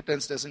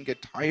 Omnipotence doesn't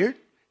get tired.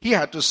 He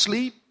had to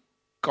sleep.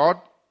 God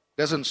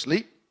doesn't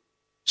sleep.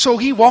 So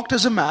he walked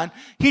as a man.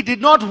 He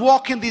did not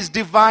walk in these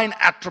divine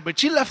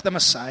attributes. He left them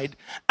aside.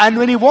 And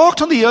when he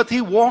walked on the earth, he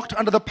walked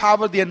under the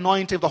power of the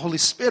anointing of the Holy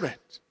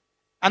Spirit.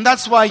 And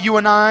that's why you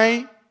and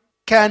I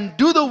can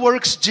do the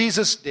works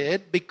Jesus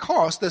did,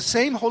 because the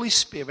same Holy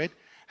Spirit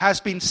has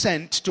been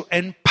sent to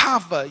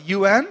empower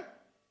you and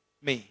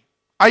me.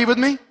 Are you with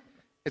me?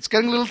 It's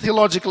getting a little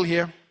theological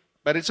here,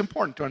 but it's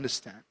important to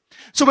understand.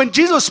 So when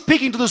Jesus was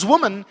speaking to this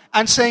woman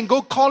and saying,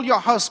 go call your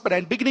husband,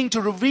 and beginning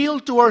to reveal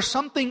to her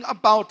something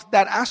about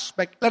that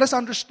aspect, let us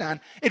understand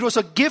it was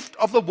a gift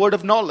of the word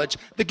of knowledge.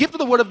 The gift of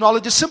the word of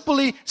knowledge is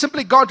simply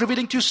God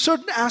revealing to you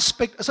certain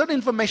aspect, certain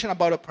information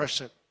about a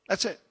person.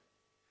 That's it.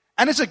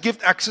 And it's a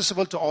gift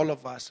accessible to all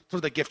of us through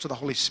the gift of the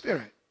Holy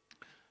Spirit.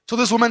 So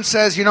this woman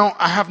says,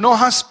 I have no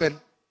husband.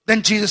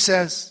 Then Jesus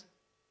says,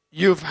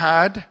 you've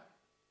had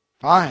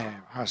 5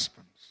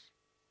 husbands.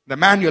 The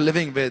man you're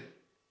living with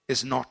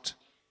is not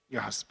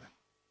your husband.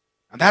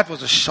 And that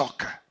was a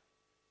shocker.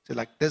 So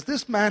does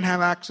this man have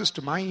access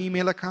to my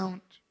email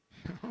account?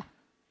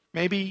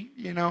 Maybe,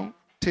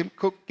 Tim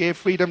Cook gave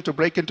freedom to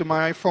break into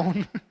my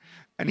iPhone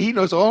and he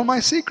knows all my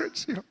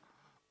secrets,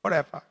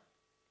 whatever.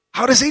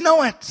 How does he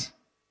know it?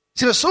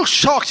 She was so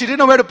shocked, she didn't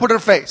know where to put her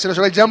face. Should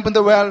I jump in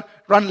the well,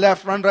 run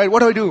left, run right? What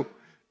do I do?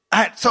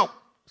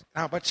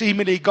 But she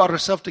immediately got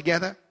herself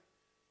together,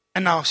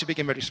 and now she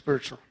became very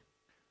spiritual.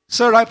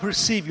 Sir, I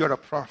perceive you're a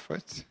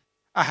prophet.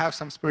 I have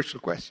some spiritual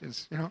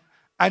questions,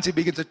 And she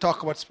begins to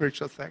talk about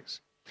spiritual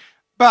things.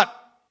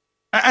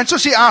 And so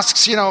she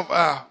asks,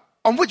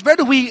 where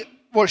do we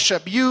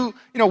worship?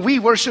 We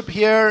worship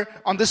here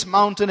on this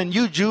mountain, and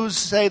you Jews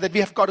say that we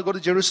have got to go to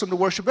Jerusalem to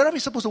worship. Where are we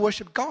supposed to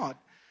worship God?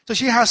 So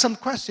she has some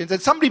questions,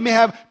 and somebody may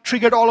have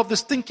triggered all of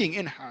this thinking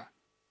in her.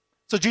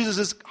 So Jesus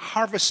is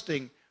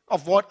harvesting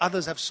of what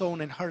others have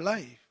sown in her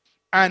life.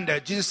 And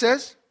Jesus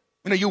says,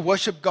 you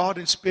worship God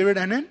in spirit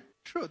and in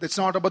truth. It's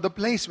not about the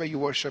place where you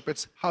worship,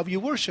 it's how you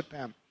worship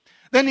Him.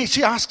 Then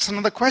she asks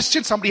another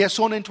question. Somebody has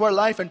sown into her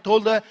life and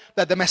told her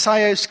that the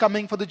Messiah is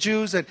coming for the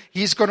Jews and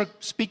He's going to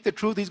speak the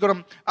truth. He's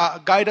going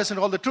to guide us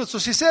into all the truth. So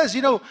she says,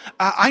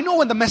 I know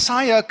when the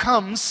Messiah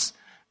comes,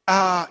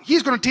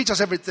 He's going to teach us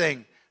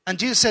everything. And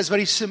Jesus says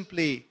very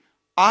simply,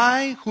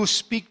 I who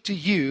speak to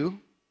you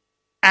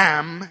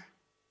am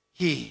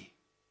He.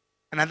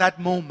 And at that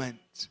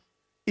moment,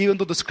 even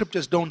though the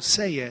scriptures don't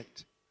say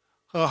it,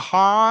 her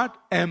heart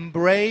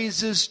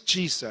embraces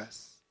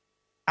Jesus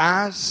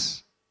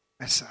as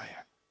Messiah.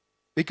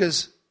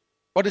 Because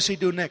what does she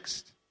do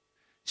next?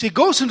 She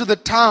goes into the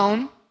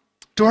town,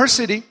 to her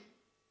city.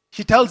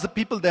 She tells the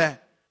people there,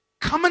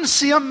 come and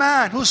see a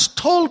man who's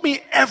told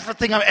me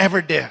everything I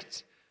ever did.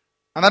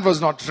 And that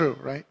was not true,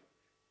 right?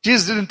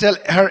 Jesus didn't tell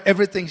her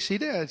everything she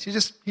did. He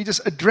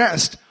just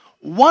addressed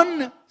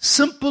one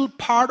simple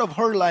part of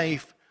her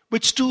life,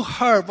 which to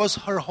her was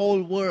her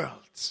whole world.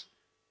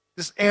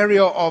 This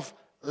area of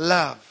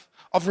love,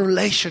 of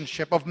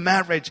relationship, of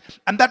marriage.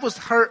 And that was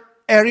her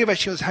area where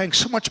she was having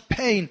so much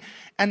pain.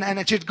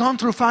 And she had gone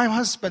through 5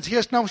 husbands.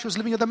 Here's now she was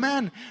living with a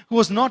man who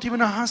was not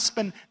even a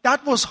husband.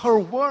 That was her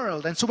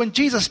world. And so when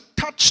Jesus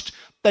touched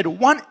that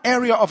one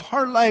area of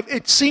her life,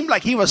 it seemed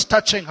like He was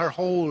touching her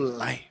whole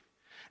life.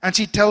 And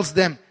she tells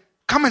them,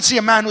 come and see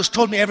a man who's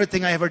told me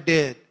everything I ever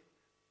did.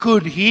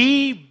 Could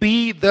he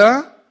be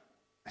the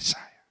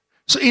Messiah?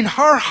 So in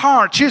her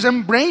heart, she's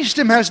embraced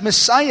Him as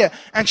Messiah.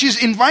 And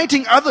she's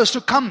inviting others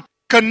to come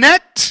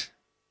connect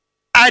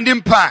and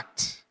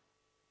impact.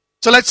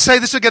 So let's say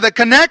this together.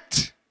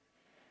 Connect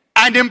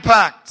and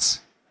impact.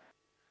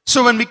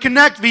 So when we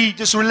connect, we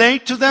just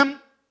relate to them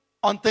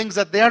on things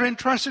that they are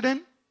interested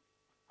in.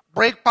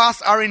 Break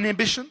past our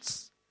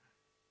inhibitions.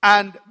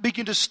 And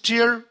begin to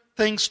steer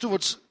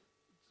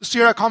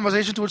our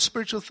conversation towards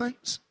spiritual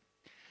things.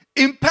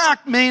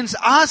 Impact means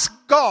ask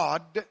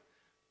God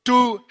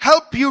to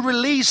help you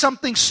release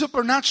something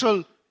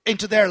supernatural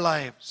into their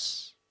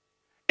lives.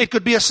 It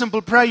could be a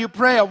simple prayer you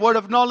pray, a word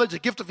of knowledge, a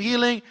gift of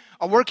healing,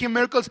 a working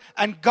miracles,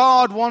 and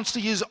God wants to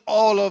use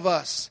all of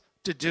us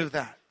to do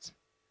that.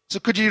 So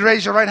could you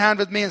raise your right hand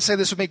with me and say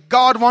this with me?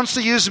 God wants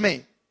to use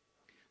me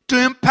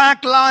to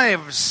impact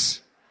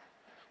lives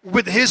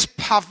with His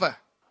power.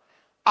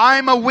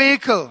 I'm a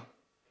vehicle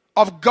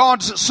of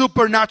God's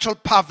supernatural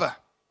power.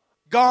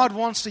 God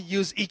wants to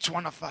use each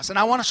one of us. And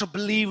I want us to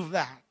believe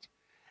that.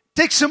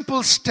 Take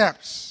simple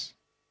steps.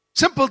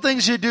 Simple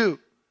things you do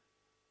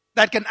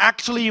that can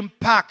actually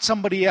impact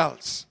somebody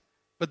else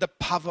with the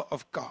power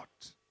of God.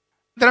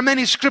 There are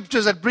many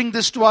scriptures that bring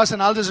this to us,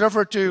 and I'll just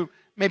refer to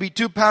maybe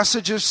 2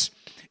 passages.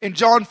 In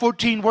John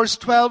 14 verse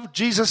 12,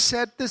 Jesus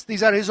said this.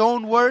 These are His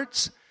own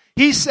words.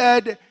 He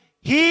said,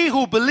 he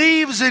who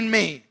believes in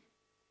me,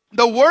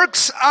 the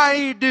works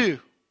I do,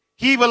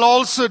 he will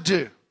also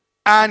do.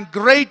 And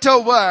greater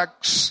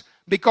works,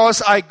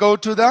 because I go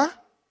to the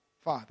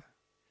Father.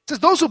 It says,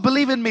 those who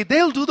believe in me,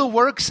 they'll do the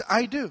works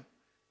I do.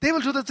 They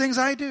will do the things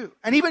I do.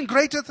 And even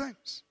greater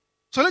things.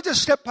 So let's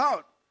just step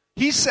out.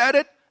 He said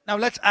it. Now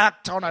let's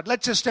act on it.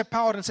 Let's just step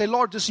out and say,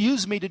 Lord, just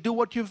use me to do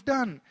what you've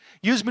done.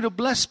 Use me to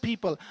bless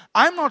people.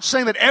 I'm not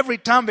saying that every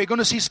time we're going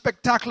to see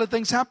spectacular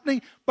things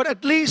happening, but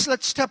at least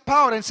let's step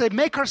out and say,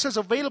 make ourselves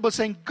available,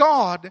 saying,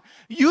 God,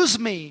 use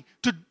me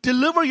to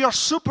deliver your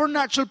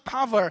supernatural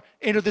power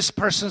into this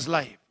person's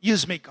life.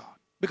 Use me, God.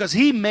 Because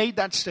he made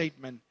that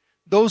statement.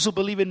 Those who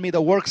believe in me,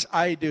 the works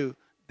I do,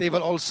 they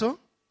will also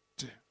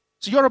do.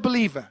 So you're a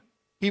believer.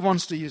 He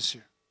wants to use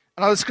you.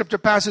 Another scripture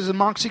passage in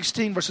Mark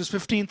 16, verses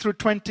 15 through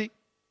 20.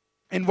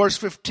 In verse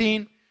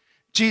 15,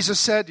 Jesus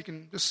said, you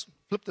can just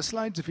flip the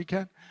slides if you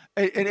can.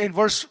 In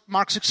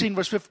Mark 16,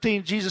 verse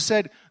 15, Jesus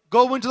said,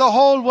 go into the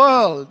whole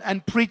world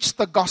and preach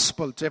the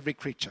gospel to every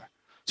creature.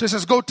 So he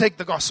says, go take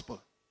the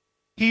gospel.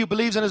 He who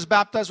believes and is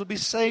baptized will be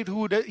saved.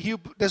 He who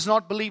does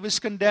not believe is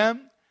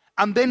condemned.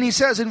 And then he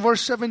says in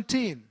verse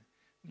 17,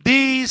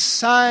 these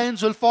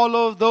signs will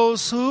follow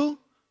those who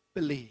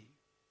believe.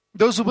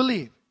 Those who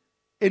believe.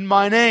 In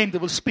my name, they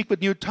will speak with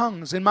new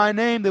tongues. In my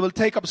name, they will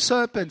take up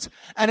serpents.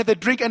 And if they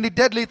drink any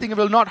deadly thing, it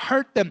will not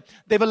hurt them.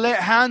 They will lay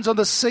hands on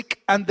the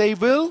sick and they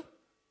will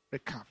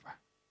recover.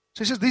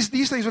 So he says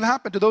these things will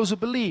happen to those who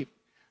believe.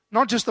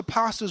 Not just the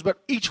pastors, but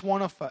each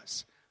one of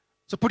us.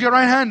 So put your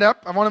right hand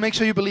up. I want to make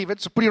sure you believe it.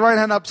 So put your right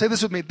hand up. Say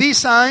this with me. These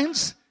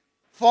signs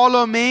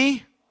follow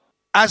me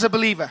as a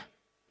believer.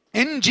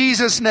 In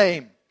Jesus'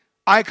 name,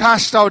 I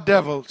cast out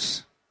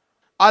devils.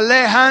 I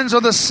lay hands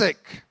on the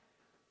sick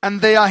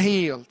and they are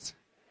healed.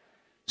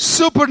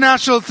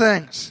 Supernatural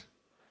things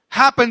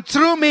happen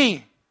through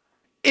me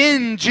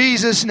in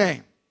Jesus'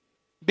 name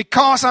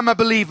because I'm a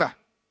believer.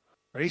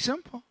 Very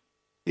simple.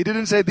 He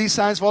didn't say these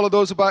signs follow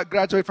those who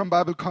graduate from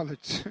Bible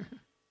college.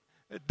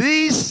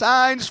 These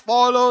signs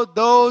follow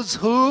those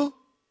who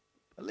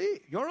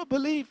believe. You're a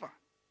believer.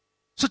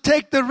 So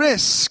take the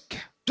risk.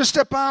 Just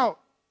step out.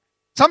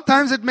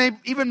 Sometimes it may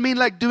even mean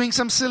like doing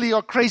some silly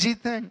or crazy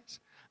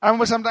things. I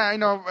remember sometimes,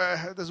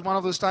 there's one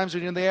of those times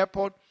when you're in the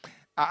airport.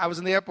 I was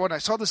in the airport and I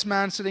saw this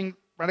man sitting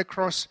right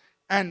across,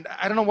 and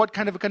I don't know what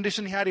kind of a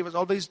condition he had. He was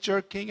always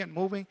jerking and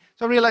moving.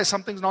 So I realized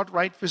something's not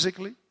right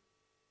physically.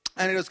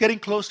 And it was getting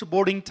close to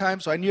boarding time,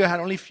 so I knew I had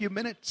only a few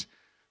minutes.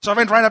 So I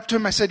went right up to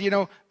him. I said,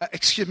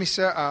 excuse me,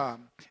 sir,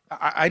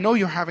 I know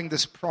you're having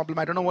this problem.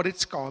 I don't know what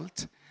it's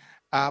called.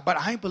 But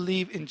I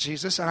believe in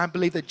Jesus, and I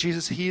believe that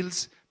Jesus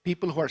heals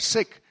people who are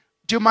sick.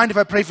 Do you mind if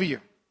I pray for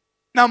you?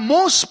 Now,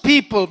 most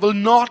people will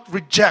not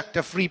reject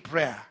a free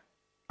prayer.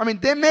 I mean,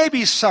 there may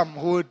be some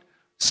who would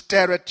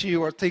stare at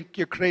you or think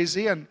you're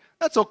crazy, and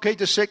that's okay.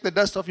 Just shake the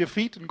dust off your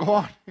feet and go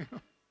on.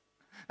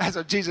 That's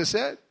what Jesus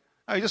said.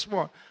 I just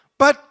want.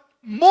 But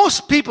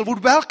most people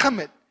would welcome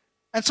it.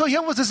 And so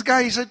here was this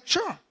guy. He said,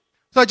 sure.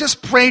 So I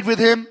just prayed with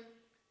him,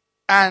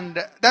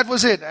 and that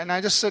was it. And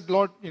I just said,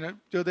 Lord,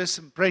 do this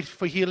and pray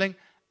for healing.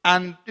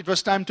 And it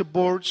was time to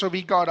board, so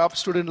we got up,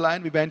 stood in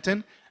line, we went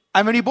in.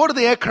 And when we boarded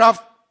the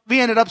aircraft, we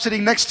ended up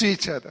sitting next to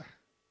each other.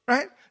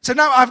 Right? So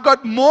now I've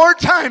got more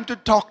time to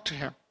talk to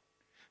him.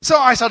 So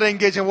I started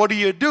engaging. What do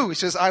you do? He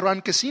says, I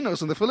run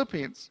casinos in the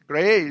Philippines.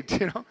 Great,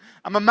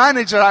 I'm a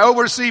manager. I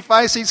oversee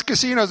 5, 6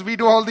 casinos. We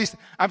do all these.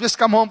 I've just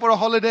come home for a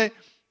holiday.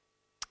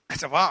 I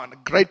said, wow, a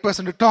great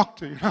person to talk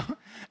to,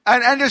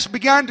 And just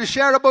began to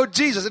share about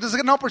Jesus. It was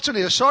an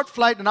opportunity, a short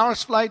flight, an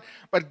hour's flight,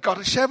 but got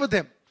to share with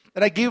him.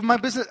 That I gave my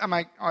business,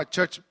 my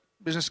church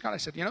business card. I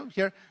said,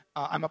 here,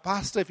 I'm a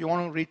pastor. If you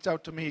want to reach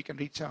out to me, you can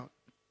reach out.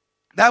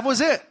 That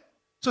was it.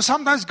 So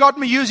sometimes God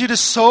may use you to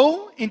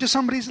sow into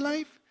somebody's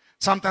life.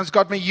 Sometimes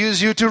God may use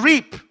you to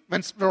reap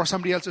when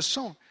somebody else is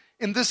sown.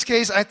 In this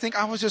case, I think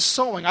I was just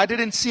sowing. I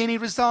didn't see any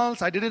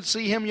results. I didn't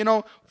see him,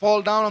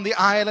 fall down on the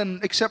aisle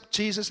and accept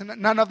Jesus.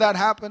 And none of that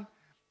happened.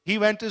 He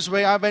went his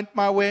way. I went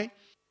my way.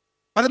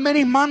 But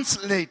many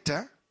months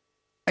later,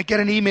 I get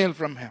an email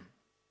from him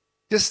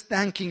just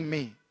thanking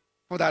me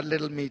for that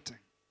little meeting.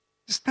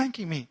 Just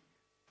thanking me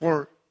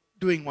for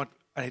doing what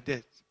I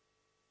did.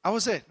 That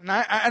was it. And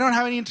I don't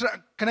have any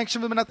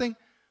connection with him, nothing.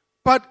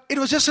 But it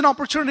was just an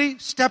opportunity.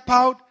 Step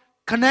out,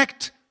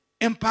 connect,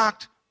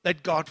 impact,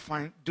 let God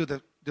do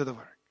the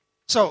work.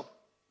 So,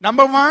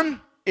 number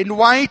 1,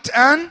 invite,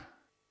 and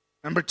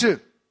number 2,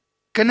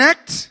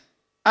 connect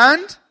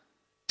and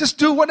just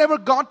do whatever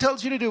God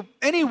tells you to do.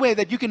 Any way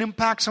that you can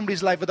impact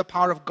somebody's life with the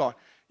power of God.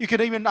 You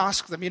can even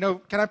ask them,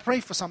 can I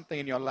pray for something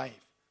in your life?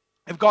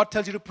 If God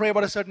tells you to pray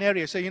about a certain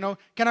area, say,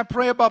 can I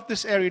pray about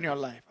this area in your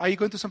life? Are you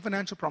going through some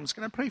financial problems?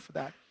 Can I pray for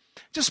that?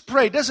 Just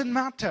pray. It doesn't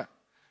matter.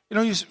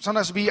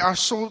 Sometimes we are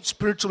so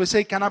spiritual. We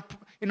say, can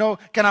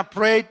I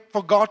pray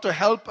for God to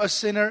help a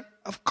sinner?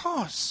 Of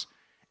course.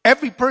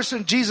 Every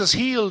person Jesus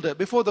healed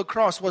before the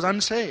cross was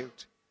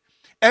unsaved.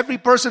 Every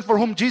person for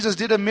whom Jesus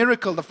did a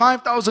miracle, the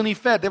 5,000 he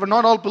fed, they were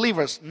not all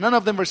believers. None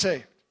of them were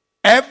saved.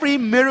 Every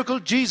miracle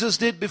Jesus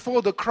did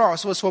before the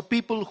cross was for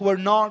people who were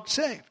not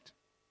saved.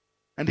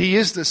 And he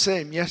is the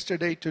same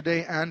yesterday,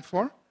 today, and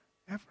forever.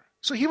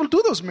 So he will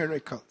do those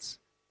miracles.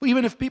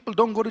 Even if people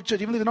don't go to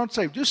church, even if they're not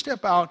saved, just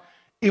step out,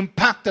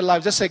 impact their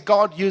lives. Just say,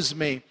 God, use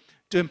me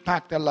to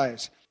impact their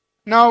lives.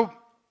 Now,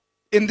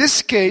 in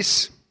this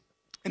case,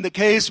 in the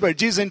case where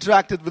Jesus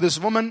interacted with this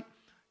woman,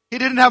 he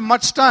didn't have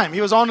much time.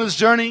 He was on his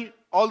journey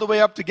all the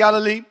way up to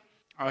Galilee.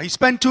 He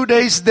spent 2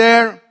 days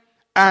there,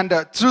 and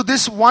through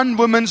this one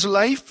woman's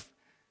life,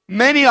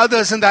 many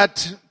others in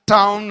that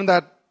town, in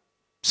that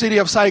city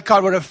of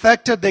Sychar were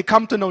affected. They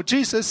come to know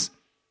Jesus.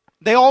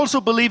 They also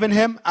believe in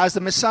him as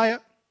the Messiah.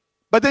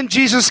 But then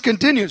Jesus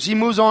continues. He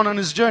moves on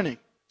his journey.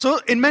 So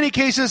in many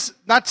cases,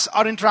 that's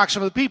our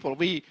interaction with people.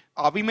 We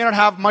may not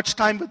have much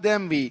time with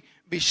them. We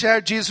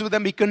share Jesus with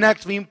them. We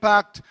connect, we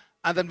impact,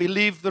 and then we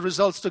leave the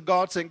results to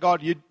God, saying,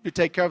 God, you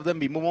take care of them.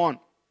 We move on.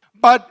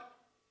 But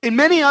in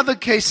many other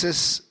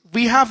cases,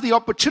 we have the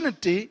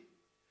opportunity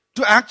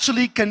to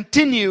actually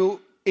continue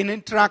in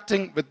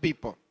interacting with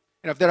people.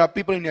 If there are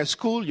people in your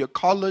school, your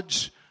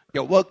college,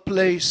 your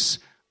workplace,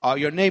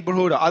 your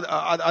neighborhood, or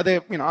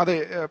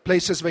other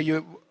places where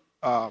you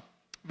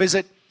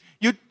visit,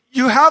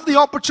 you have the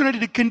opportunity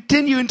to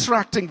continue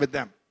interacting with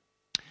them.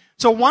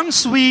 So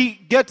once we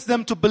get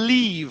them to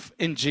believe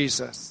in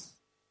Jesus,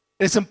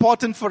 it's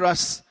important for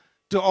us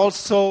to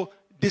also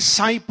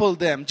disciple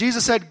them.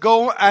 Jesus said,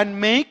 go and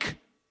make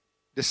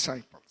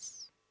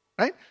disciples.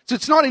 Right? So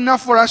it's not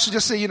enough for us to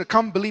just say,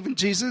 come believe in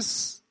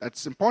Jesus.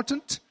 That's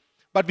important.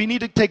 But we need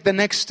to take the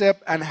next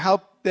step and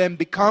help them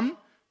become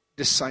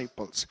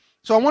disciples.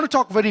 So I want to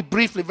talk very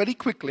briefly, very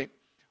quickly,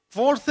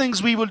 4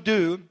 things we will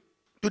do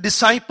to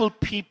disciple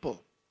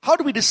people. How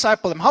do we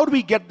disciple them? How do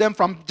we get them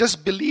from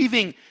just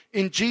believing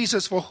in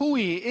Jesus for who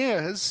he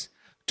is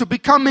to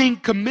becoming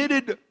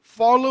committed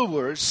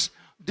followers,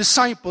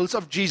 disciples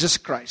of Jesus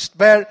Christ,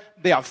 where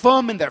they are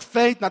firm in their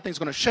faith, nothing's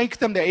going to shake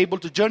them, they're able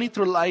to journey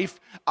through life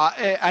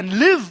and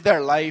live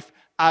their life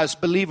as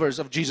believers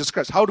of Jesus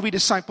Christ. How do we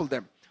disciple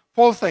them?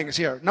 4 things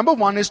here. Number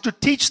 1 is to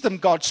teach them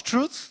God's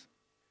truth.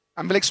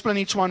 And we'll explain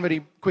each one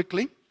very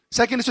quickly.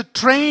 Second is to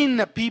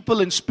train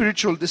people in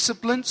spiritual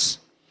disciplines.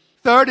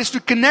 Third is to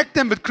connect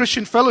them with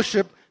Christian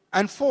fellowship.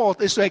 And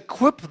 4th is to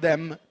equip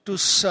them to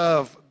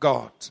serve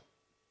God.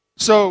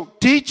 So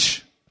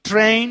teach,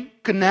 train,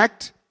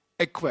 connect,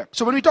 equip.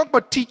 So when we talk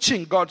about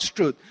teaching God's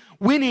truth,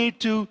 we need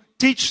to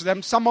teach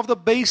them some of the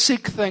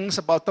basic things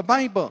about the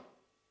Bible.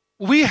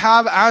 We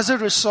have as a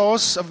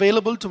resource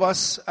available to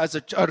us as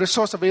a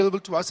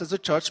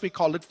church, we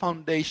call it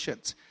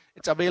Foundations.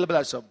 It's available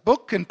as a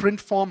book in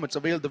print form. It's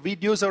available. The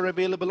videos are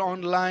available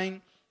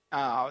online.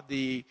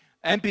 The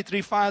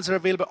MP3 files are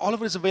available. All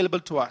of it is available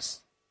to us.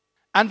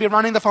 And we're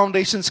running the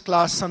Foundations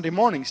class Sunday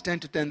mornings,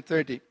 10 to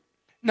 10:30.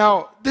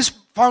 Now, this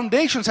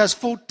Foundations has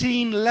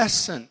 14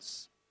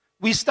 lessons.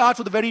 We start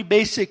with the very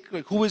basic,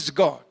 like, who is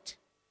God?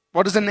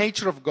 What is the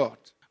nature of God?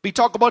 We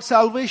talk about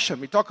salvation.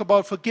 We talk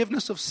about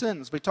forgiveness of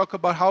sins. We talk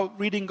about how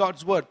reading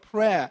God's word,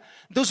 prayer,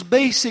 those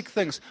basic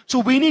things. So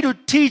we need to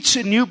teach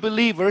new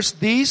believers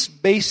these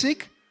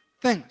basic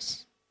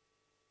things.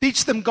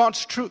 Teach them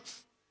God's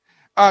truth.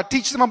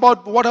 Teach them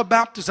about water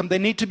baptism. They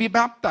need to be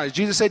baptized.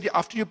 Jesus said,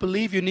 after you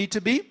believe, you need to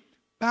be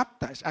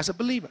baptized as a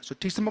believer. So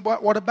teach them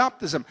about water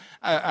baptism.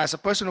 As a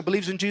person who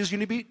believes in Jesus, you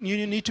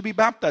need to be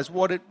baptized.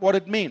 What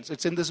it means.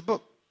 It's in this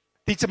book.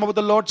 Teach them about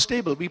the Lord's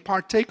table. We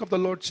partake of the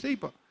Lord's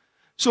table.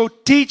 So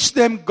teach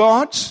them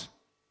God's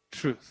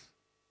truth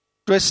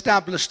to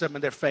establish them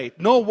in their faith.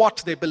 Know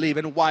what they believe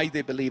and why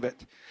they believe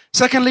it.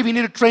 Secondly, we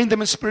need to train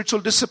them in spiritual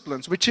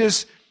disciplines, which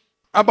is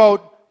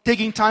about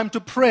taking time to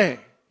pray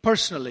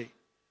personally,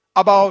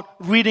 about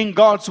reading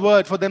God's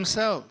word for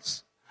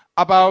themselves,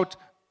 about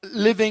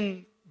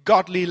living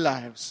godly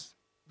lives.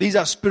 These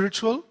are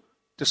spiritual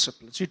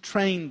disciplines. You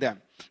train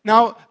them.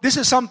 Now, this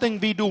is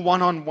something we do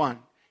one-on-one.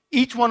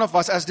 Each one of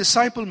us as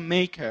disciple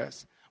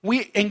makers,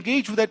 we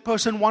engage with that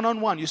person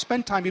one-on-one. You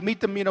spend time, you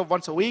meet them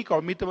once a week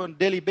or meet them on a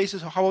daily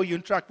basis or however you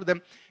interact with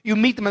them. You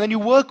meet them and then you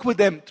work with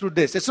them through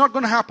this. It's not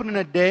going to happen in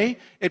a day.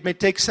 It may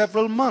take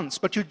several months,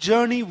 but you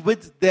journey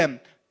with them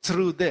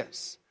through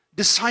this.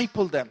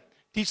 Disciple them.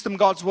 Teach them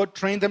God's word,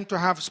 train them to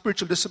have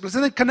spiritual disciplines,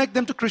 and then connect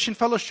them to Christian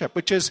fellowship,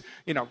 which is,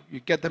 you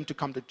get them to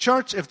come to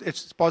church if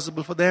it's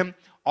possible for them,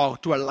 or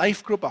to a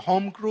life group, a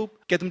home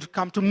group. Get them to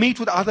come to meet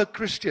with other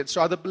Christians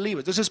or other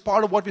believers. This is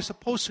part of what we're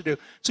supposed to do.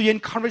 So you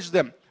encourage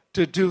them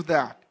to do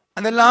that.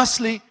 And then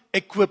lastly,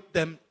 equip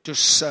them to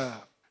serve.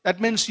 That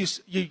means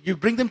you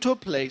bring them to a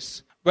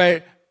place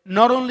where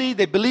not only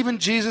they believe in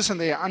Jesus and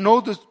they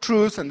know the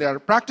truth and they are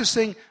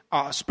practicing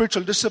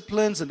spiritual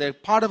disciplines and they're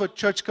part of a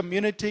church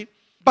community,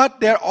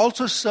 but they're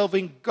also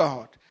serving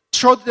God.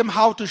 Show them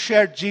how to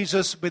share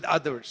Jesus with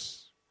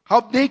others. How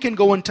they can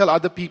go and tell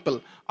other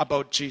people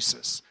about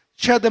Jesus.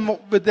 Share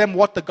with them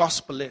what the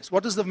gospel is.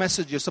 What is the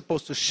message you're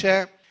supposed to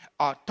share?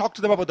 Talk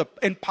to them about the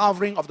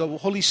empowering of the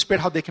Holy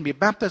Spirit, how they can be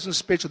baptized in the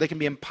Spirit so they can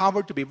be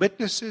empowered to be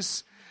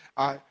witnesses.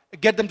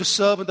 Get them to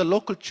serve in the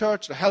local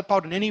church, to help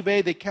out in any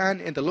way they can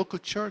in the local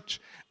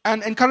church.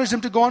 And encourage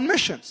them to go on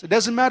missions. It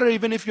doesn't matter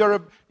even if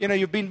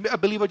you've been a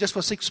believer just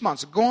for 6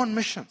 months. Go on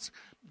missions.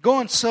 Go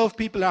and serve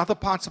people in other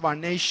parts of our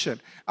nation.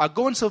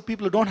 Go and serve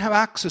people who don't have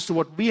access to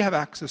what we have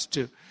access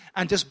to.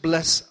 And just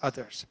bless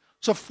others.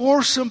 So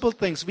 4 simple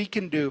things we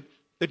can do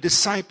to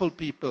disciple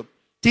people.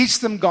 Teach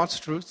them God's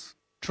truth.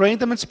 Train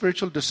them in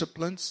spiritual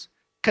disciplines.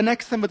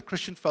 Connect them with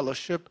Christian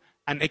fellowship.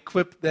 And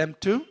equip them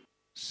to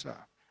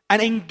serve.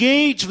 And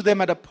engage with them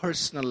at a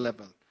personal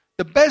level.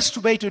 The best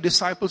way to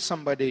disciple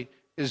somebody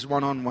is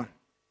one-on-one.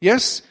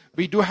 Yes,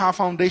 we do have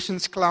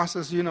foundations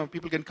classes,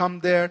 people can come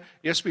there.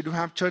 Yes, we do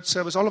have church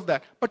service, all of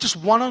that. But just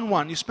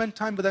one-on-one, you spend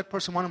time with that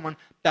person one-on-one,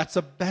 that's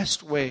the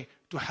best way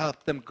to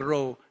help them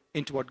grow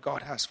into what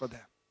God has for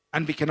them.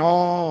 And we can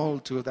all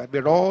do that.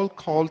 We're all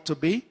called to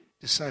be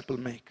disciple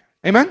maker.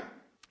 Amen?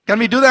 Can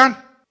we do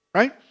that?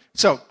 Right?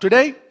 So,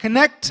 today,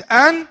 connect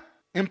and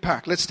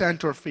impact. Let's stand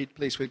to our feet,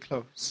 please. We'll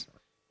close.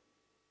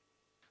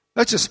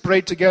 Let's just pray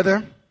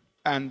together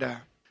and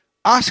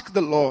ask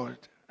the Lord,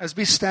 as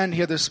we stand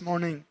here this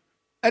morning,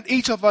 let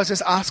each of us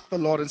just ask the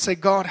Lord and say,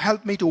 God,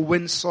 help me to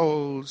win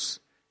souls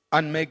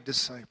and make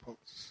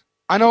disciples.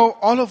 I know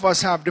all of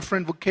us have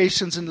different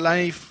vocations in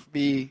life.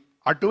 We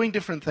are doing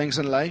different things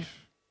in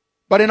life.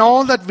 But in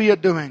all that we are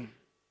doing,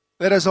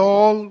 let us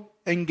all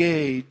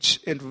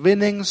engage in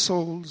winning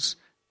souls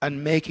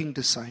and making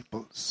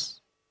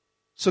disciples.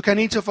 So can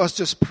each of us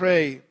just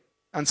pray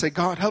and say,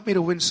 God, help me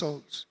to win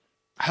souls.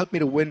 Help me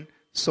to win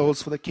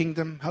souls for the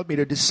kingdom. Help me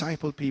to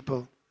disciple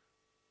people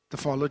to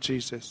follow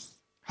Jesus.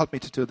 Help me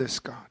to do this,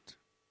 God.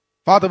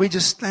 Father, we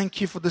just thank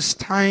you for this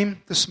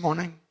time this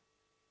morning.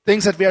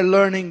 Things that we are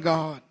learning,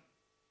 God,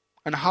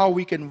 and how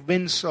we can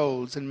win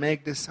souls and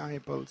make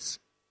disciples.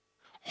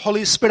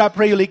 Holy Spirit, I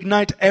pray you'll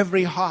ignite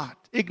every heart.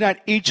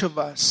 Ignite each of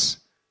us.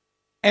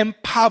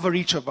 Empower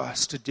each of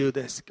us to do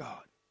this,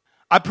 God.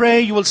 I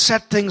pray you will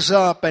set things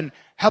up and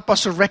help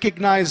us to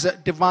recognize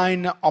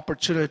divine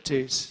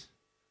opportunities,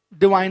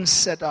 divine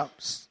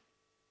setups,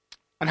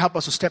 and help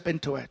us to step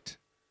into it.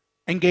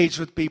 Engage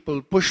with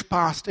people, push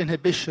past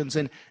inhibitions,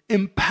 and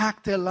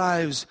impact their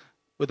lives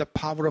with the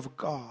power of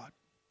God.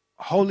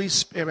 Holy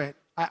Spirit,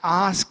 I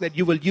ask that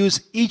you will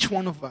use each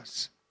one of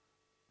us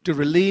to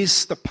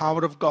release the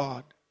power of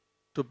God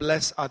to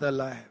bless other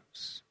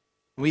lives.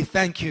 We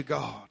thank you,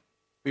 God.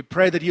 We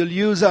pray that you'll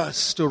use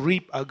us to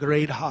reap a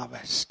great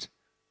harvest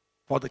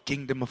for the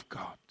kingdom of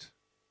God.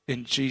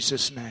 In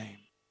Jesus' name,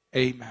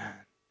 amen.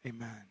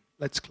 Amen.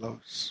 Let's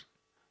close.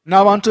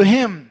 Now unto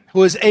him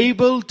who is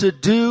able to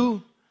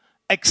do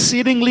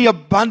exceedingly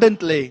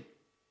abundantly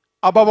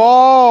above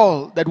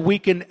all that we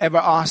can ever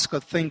ask or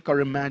think or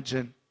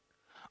imagine,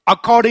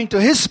 according to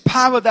his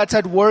power that's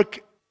at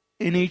work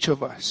in each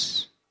of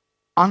us.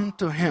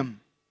 Unto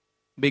him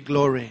be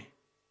glory,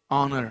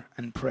 honor,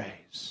 and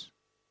praise.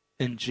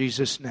 In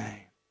Jesus'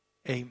 name,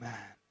 amen.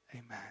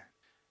 Amen.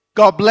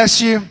 God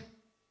bless you.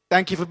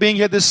 Thank you for being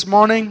here this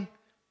morning.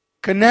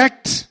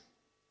 Connect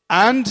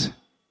and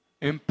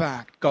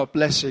impact. God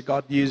bless you.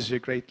 God use you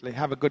greatly.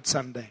 Have a good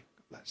Sunday.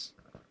 God bless.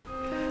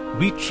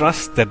 We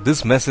trust that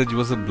this message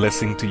was a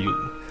blessing to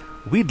you.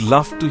 We'd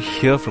love to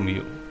hear from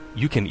you.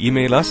 You can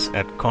email us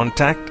at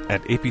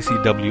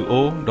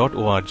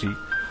contact@apcwo.org.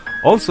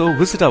 Also,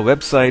 visit our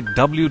website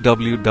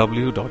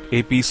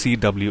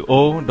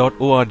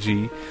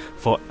www.apcwo.org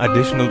for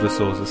additional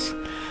resources.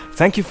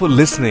 Thank you for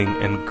listening,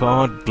 and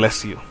God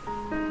bless you.